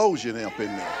explosion up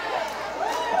in there.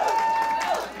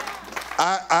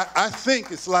 I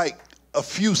think it's like a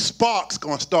few sparks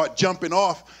gonna start jumping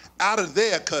off out of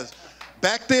there, because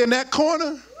back there in that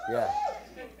corner,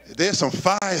 there's some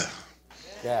fire.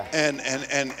 Yeah.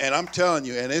 And I'm telling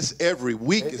you, and it's every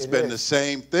week it's been the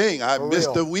same thing. I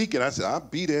missed a week, and I said, I'll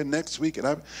be there next week.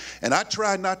 And I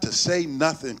try not to say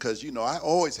nothing, because, I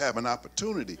always have an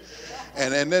opportunity.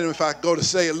 And then if I go to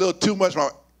say a little too much, my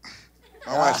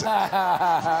wife said,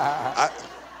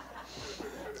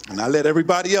 and I let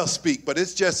everybody else speak. But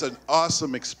it's just an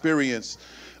awesome experience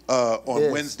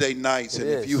on Wednesday nights. And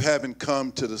if you haven't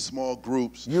come to the small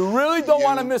groups, you really don't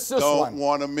want to miss this one. Don't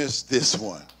want to miss this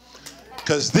one.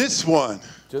 Because this one,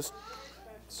 it's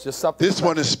just something. This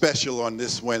one is special on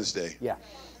this Wednesday. Yeah.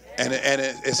 And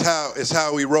it's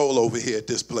how we roll over here at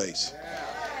this place.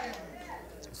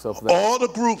 So all the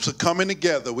groups are coming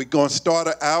together. We're going to start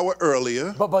an hour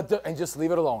earlier. And just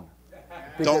leave it alone.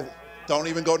 Don't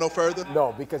even go no further?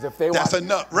 No, because if they want... That's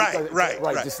enough. Right.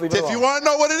 Just leave it alone. If you want to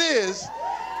know what it is,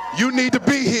 you need to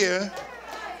be here.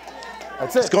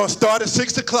 That's it. It's going to start at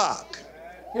 6 o'clock.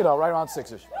 Right around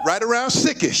 6-ish. Right around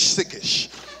 6-ish.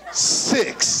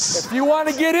 6. If you want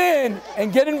to get in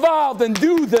and get involved and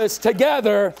do this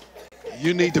together,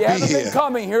 you need to be here. If you haven't been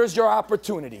coming, here's your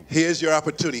opportunity. Here's your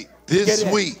opportunity. This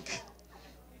week.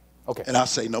 Okay. And I'll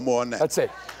say no more on that.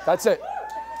 That's it.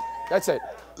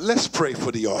 Let's pray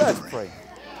for the offering. Let's pray.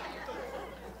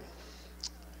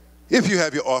 If you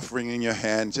have your offering in your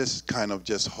hand, just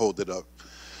hold it up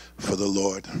for the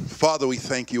Lord. Father, we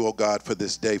thank you, oh God, for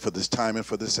this day, for this time, and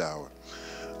for this hour.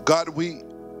 God, we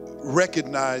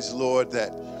recognize, Lord,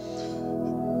 that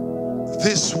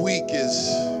this week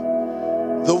is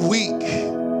the week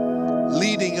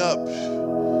leading up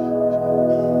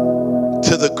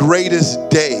to the greatest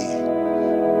day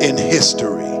in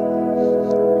history,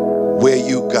 where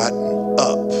you got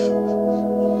up.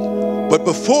 But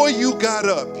before you got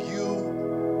up,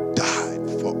 you died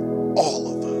for all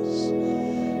of us.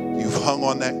 You've hung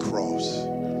on that cross.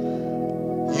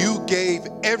 You gave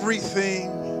everything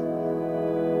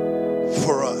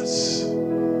for us.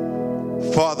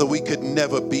 Father, we could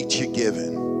never beat your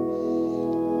giving.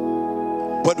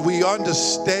 But we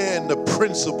understand the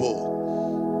principle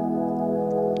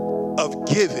of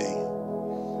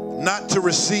giving, not to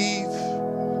receive,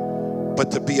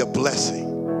 but to be a blessing.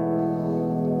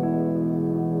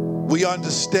 We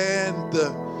understand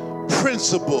the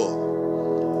principle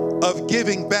of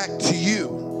giving back to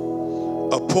you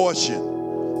a portion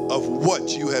of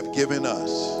what you have given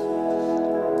us.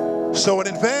 So in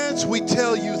advance, we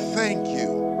tell you thank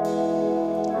you.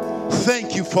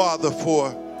 Thank you, Father,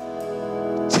 for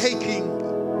taking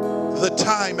the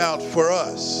time out for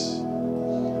us.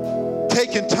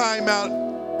 Taking time out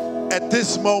at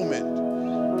this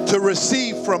moment to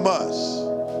receive from us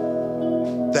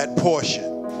that portion.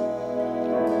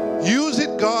 Use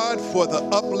it, God, for the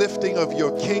uplifting of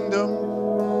your kingdom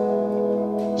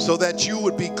so that you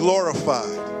would be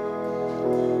glorified.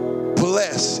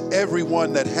 Bless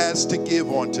everyone that has to give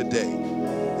on today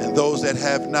and those that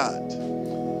have not.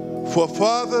 For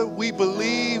Father, we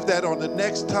believe that on the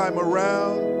next time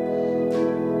around,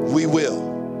 we will.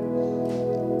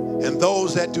 And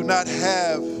those that do not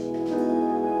have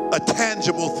a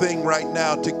tangible thing right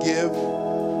now to give,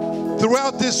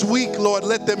 throughout this week, Lord,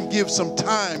 let them give some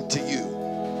time to you.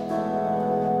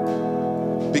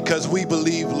 Because we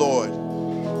believe, Lord,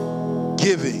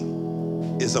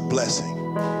 giving is a blessing.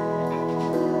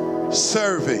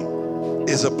 Serving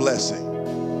is a blessing.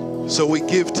 So we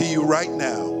give to you right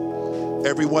now,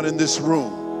 everyone in this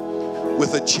room,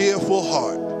 with a cheerful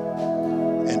heart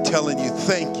and telling you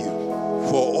thank you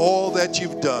for all that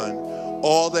you've done,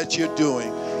 all that you're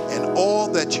doing, and all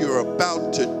that you're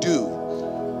about to do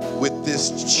with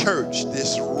this church,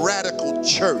 this radical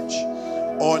church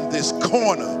on this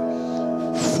corner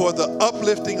for the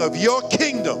uplifting of your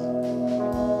kingdom,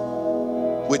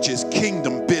 which is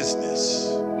kingdom business.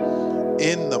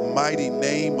 In the mighty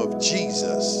name of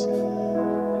Jesus,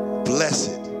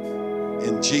 blessed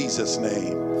in Jesus'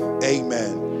 name,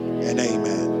 amen and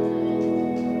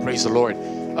amen. Praise the Lord.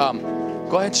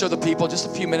 Go ahead and show the people just a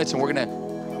few minutes, and we're gonna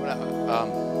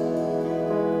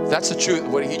that's the truth.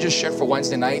 What he just shared for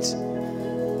Wednesday nights,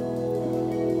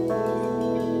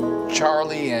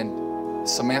 Charlie and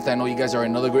Samantha, I know you guys are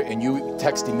in another group, and you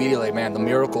text immediately, man, the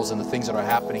miracles and the things that are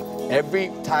happening.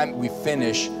 Every time we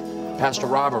finish, Pastor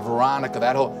Robert, Veronica,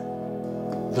 that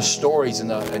whole, the stories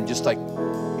and just like,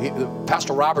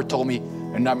 Pastor Robert told me,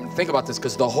 and think about this,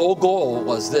 because the whole goal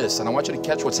was this, and I want you to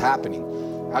catch what's happening.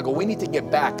 I go, we need to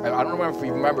get back. I don't remember if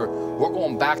you remember, we're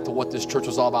going back to what this church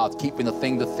was all about, keeping the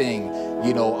thing,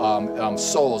 you know,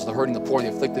 souls, the hurting, the poor, the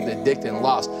afflicted, the addicted, and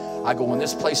lost. I go, when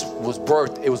this place was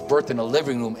birthed, it was birthed in a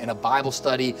living room, in a Bible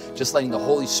study, just letting the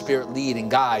Holy Spirit lead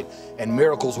and guide, and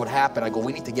miracles would happen. I go,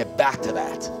 we need to get back to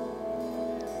that.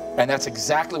 And that's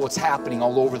exactly what's happening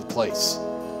all over the place.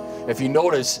 If you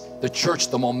notice, the church,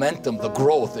 the momentum, the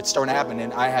growth, it's starting to happen.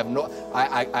 And I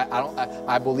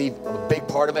believe a big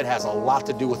part of it has a lot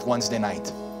to do with Wednesday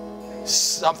night.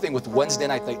 Something with Wednesday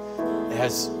night that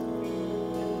has.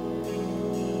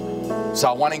 So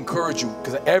I want to encourage you,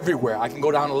 because everywhere, I can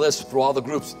go down the list through all the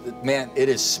groups. Man, it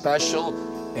is special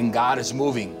and God is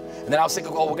moving. And then I was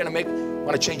thinking, oh,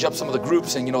 want to change up some of the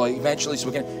groups, and you know, eventually, so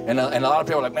we can. And a lot of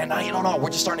people are like, man, now you don't know. We're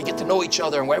just starting to get to know each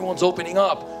other, and everyone's opening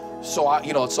up. So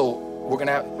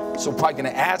we're probably gonna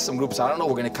add some groups. I don't know.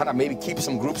 We're gonna kind of maybe keep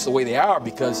some groups the way they are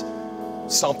because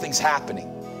something's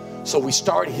happening. So we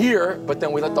start here, but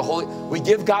then we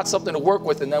give God something to work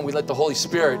with, and then we let the Holy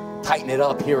Spirit tighten it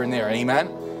up here and there. Amen.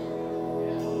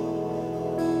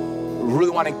 We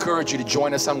really want to encourage you to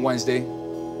join us on Wednesday.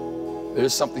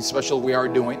 There's something special we are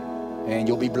doing, and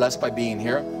you'll be blessed by being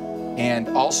here. And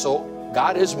also,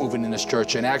 God is moving in this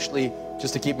church, and actually,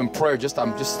 just to keep in prayer,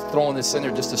 I'm just throwing this in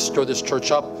there just to stir this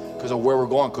church up because of where we're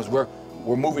going, because we're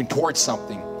moving towards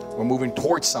something. We're moving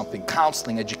towards something.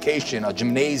 Counseling, education, a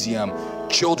gymnasium,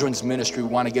 children's ministry. We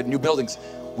want to get new buildings.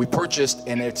 We purchased,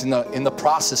 and it's in the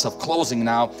process of closing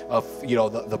now, of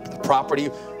the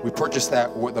property. We purchased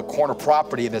the corner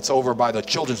property that's over by the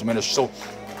children's ministry. So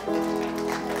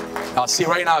see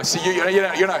right now,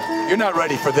 you're not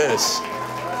ready for this.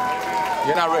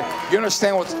 You're not ready. You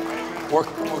understand we're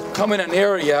coming in an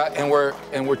area, and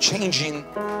we're changing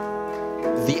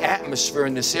the atmosphere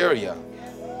in this area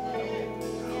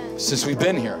since we've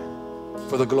been here,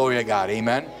 for the glory of God.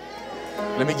 Amen.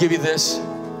 Let me give you this,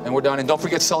 and we're done. And don't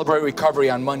forget, Celebrate Recovery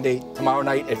on Monday, tomorrow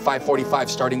night at 5:45,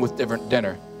 starting with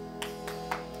dinner.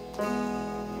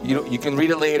 You can read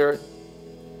it later,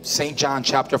 St. John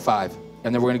chapter 5,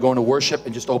 and then we're going to go into worship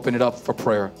and just open it up for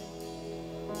prayer.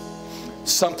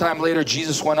 Sometime later,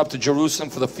 Jesus went up to Jerusalem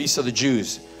for the feast of the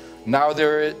Jews. Now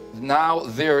there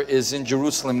is in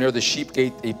Jerusalem near the sheep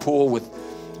gate a pool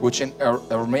which in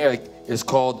Aramaic is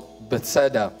called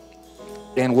Bethesda,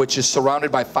 and which is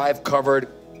surrounded by 5 covered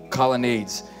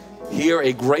colonnades. Here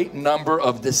a great number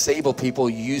of disabled people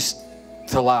used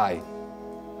to lie.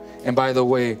 And by the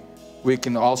way, we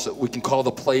can call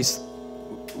the place,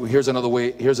 here's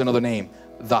another name,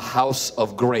 the house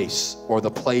of grace, or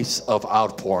the place of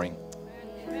outpouring.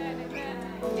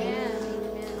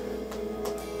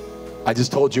 I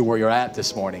just told you where you're at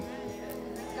this morning.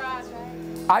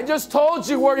 I just told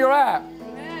you where you're at.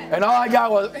 And all I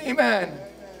got was, amen.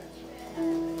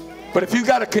 But if you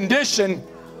got a condition,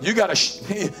 You got a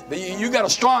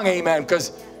strong amen,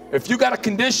 because if you got a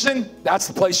condition, that's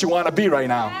the place you want to be right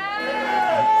now.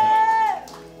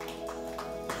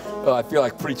 Oh, I feel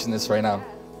like preaching this right now.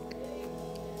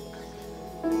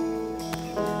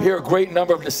 Here, a great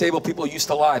number of disabled people used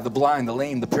to lie: the blind, the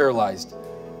lame, the paralyzed.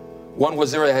 One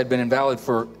was there that had been invalid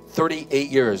for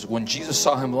 38 years. When Jesus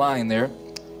saw him lying there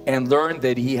and learned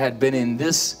that he had been in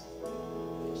this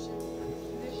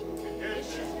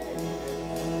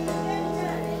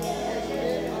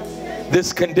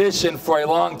condition for a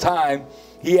long time,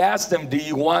 he asked him, "Do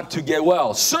you want to get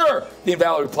well?" "Sir," the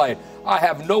invalid replied, "I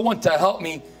have no one to help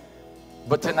me."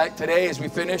 But today, as we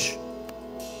finish,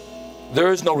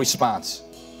 there is no response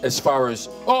as far as,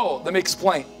 "Oh, let me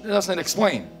explain." It doesn't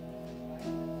explain.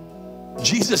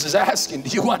 Jesus is asking, "Do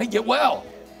you want to get well?"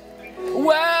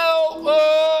 "Well,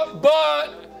 but..."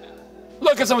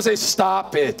 Look at someone, say,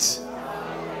 "Stop it."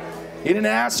 He didn't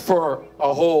ask for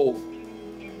a whole.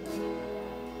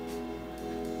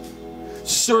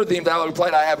 "Sir," the invalid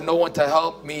replied, "I have no one to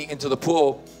help me into the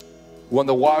pool. When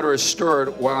the water is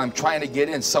stirred, while I'm trying to get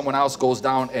in, someone else goes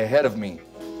down ahead of me."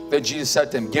 Then Jesus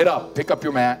said to him, "Get up, pick up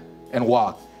your mat, and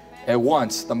walk." At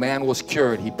once, the man was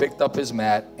cured. He picked up his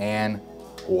mat and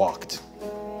walked.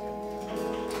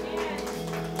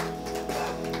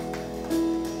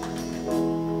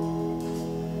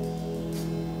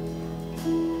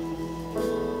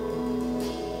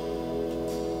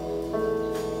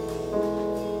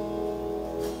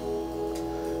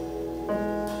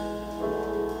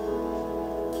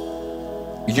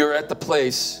 You're at the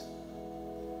place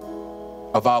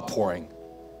of outpouring.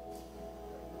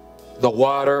 The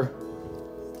water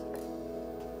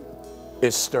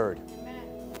is stirred.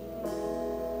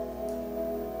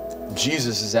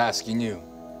 Jesus is asking you,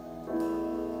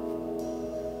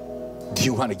 do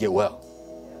you want to get well?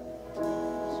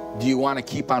 Do you want to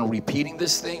keep on repeating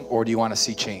this thing, or do you want to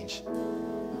see change?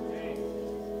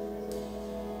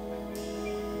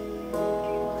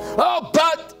 Oh,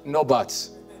 but no buts.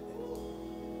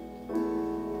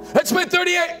 It's been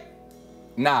 38.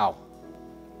 Now,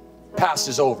 past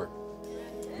is over.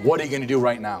 What are you going to do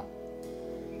right now?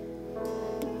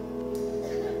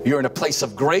 You're in a place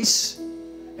of grace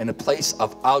and a place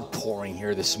of outpouring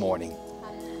here this morning.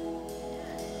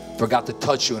 Forgot to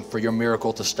touch you and for your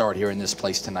miracle to start here in this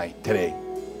place today.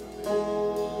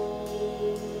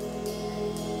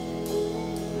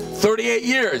 38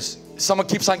 years. Someone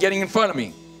keeps on getting in front of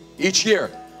me each year.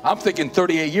 I'm thinking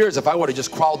 38 years, if I would have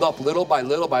just crawled up little by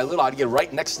little by little, I'd get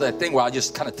right next to that thing where I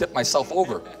just kind of tip myself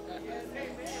over.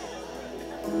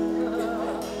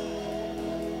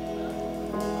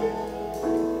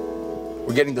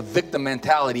 We're getting the victim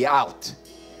mentality out.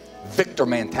 Victor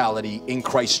mentality in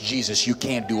Christ Jesus. You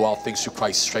can't do all things through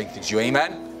Christ strengthens you.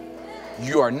 Amen?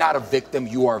 You are not a victim.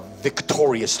 You are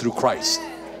victorious through Christ.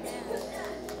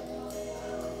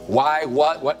 Why?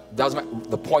 What? Doesn't matter.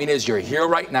 The point is, you're here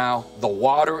right now. The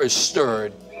water is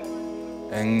stirred.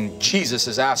 And Jesus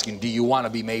is asking, do you want to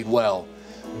be made well?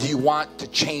 Do you want to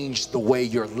change the way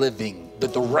you're living, the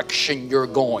direction you're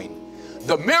going?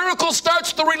 The miracle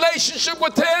starts the relationship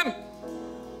with Him.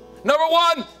 Number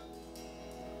one,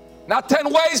 not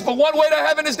 10 ways, but one way to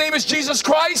heaven. His name is Jesus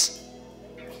Christ.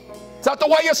 It's not the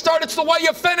way you start, it's the way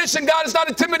you finish. And God is not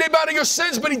intimidated by your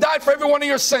sins, but He died for every one of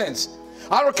your sins.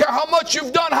 I don't care how much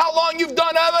you've done, how long you've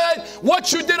done it,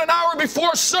 what you did an hour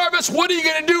before service. What are you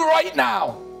going to do right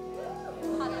now?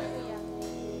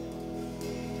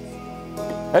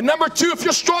 And number two, if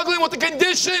you're struggling with the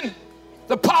condition,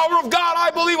 the power of God,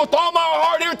 I believe with all my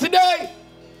heart here today,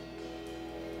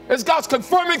 as God's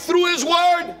confirming through His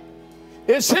Word,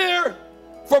 is here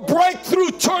for breakthrough,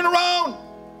 turnaround,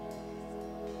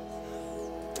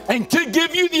 and to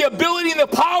give you the ability and the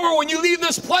power when you leave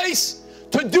this place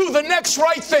to do the next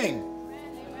right thing.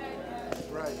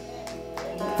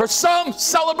 For some,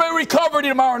 celebrate recovery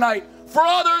tomorrow night. For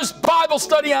others, Bible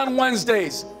study on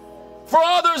Wednesdays. For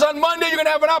others, on Monday, you're going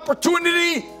to have an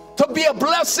opportunity to be a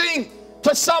blessing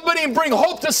to somebody and bring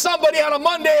hope to somebody on a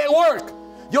Monday at work.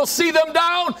 You'll see them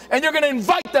down and you're going to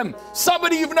invite them.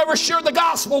 Somebody you've never shared the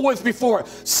gospel with before.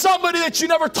 Somebody that you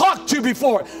never talked to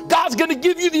before. God's going to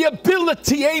give you the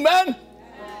ability, amen?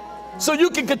 So you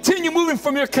can continue moving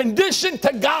from your condition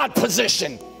to God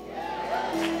position.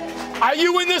 Are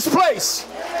you in this place?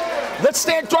 Let's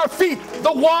stand to our feet.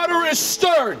 The water is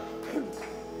stirred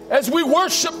as we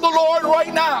worship the Lord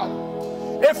right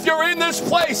now. If you're in this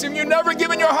place and you've never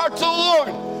given your heart to the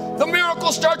Lord, the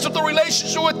miracle starts with the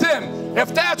relationship with Him.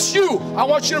 If that's you, I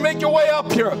want you to make your way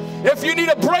up here. If you need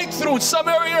a breakthrough in some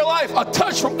area of your life, a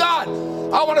touch from God,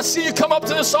 I want to see you come up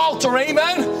to this altar,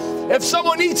 amen? If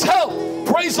someone needs help,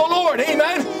 praise the Lord,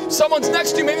 amen? Someone's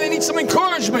next to you, maybe they need some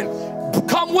encouragement.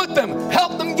 Come with them.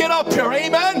 Help them get up here.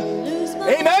 Amen?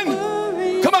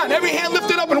 Amen? Come on, every hand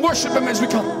lifted up and worship Him as we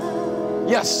come.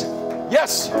 Yes.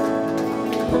 Yes.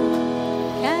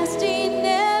 Casting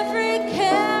every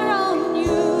care on you.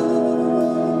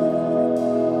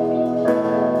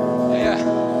 Yeah.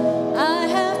 I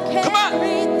have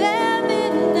carried them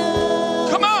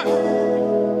enough. Come on.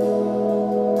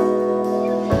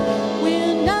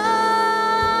 We're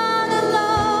not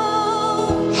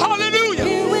alone. Hallelujah.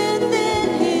 Here within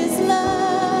His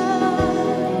love.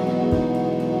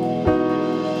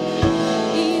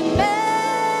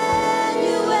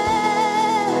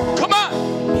 Emmanuel. Come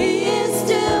on. He is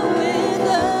still with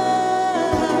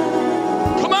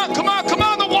us. Come on, come on, come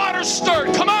on. The water's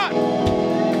stirred. Come on.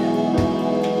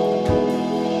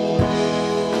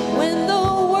 When the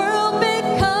world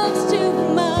becomes too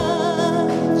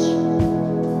much,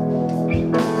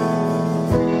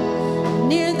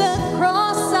 near the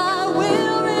cross I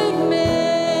will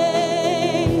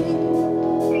remain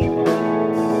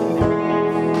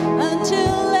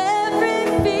until every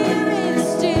fear is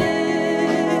still.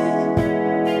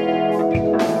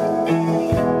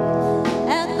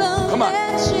 At the Come on.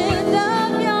 mention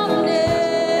of your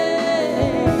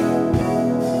name,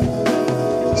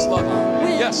 Just love Him.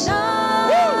 we're Yes.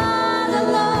 not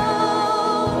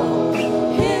alone.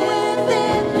 Here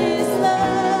within His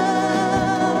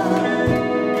love.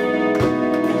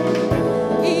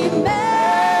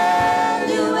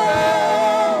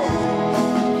 Emmanuel,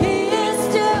 He is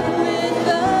still with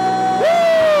us.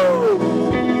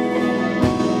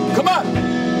 Come on.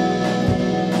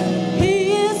 He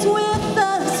is with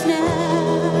us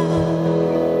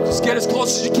now. Just get as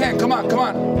close as you can. Come on, come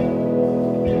on.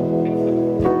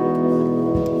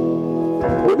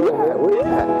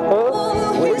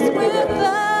 Oh, He's with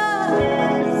us.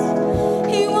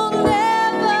 He will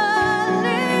never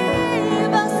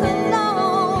leave us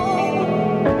alone.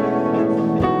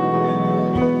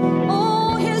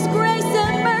 Oh, His grace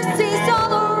and mercy's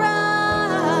all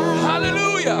around.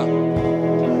 Hallelujah.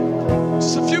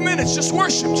 Just a few minutes. Just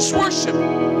worship. Just worship.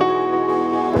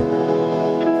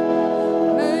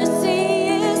 Mercy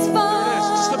is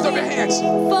Just lift up your hands.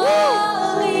 falling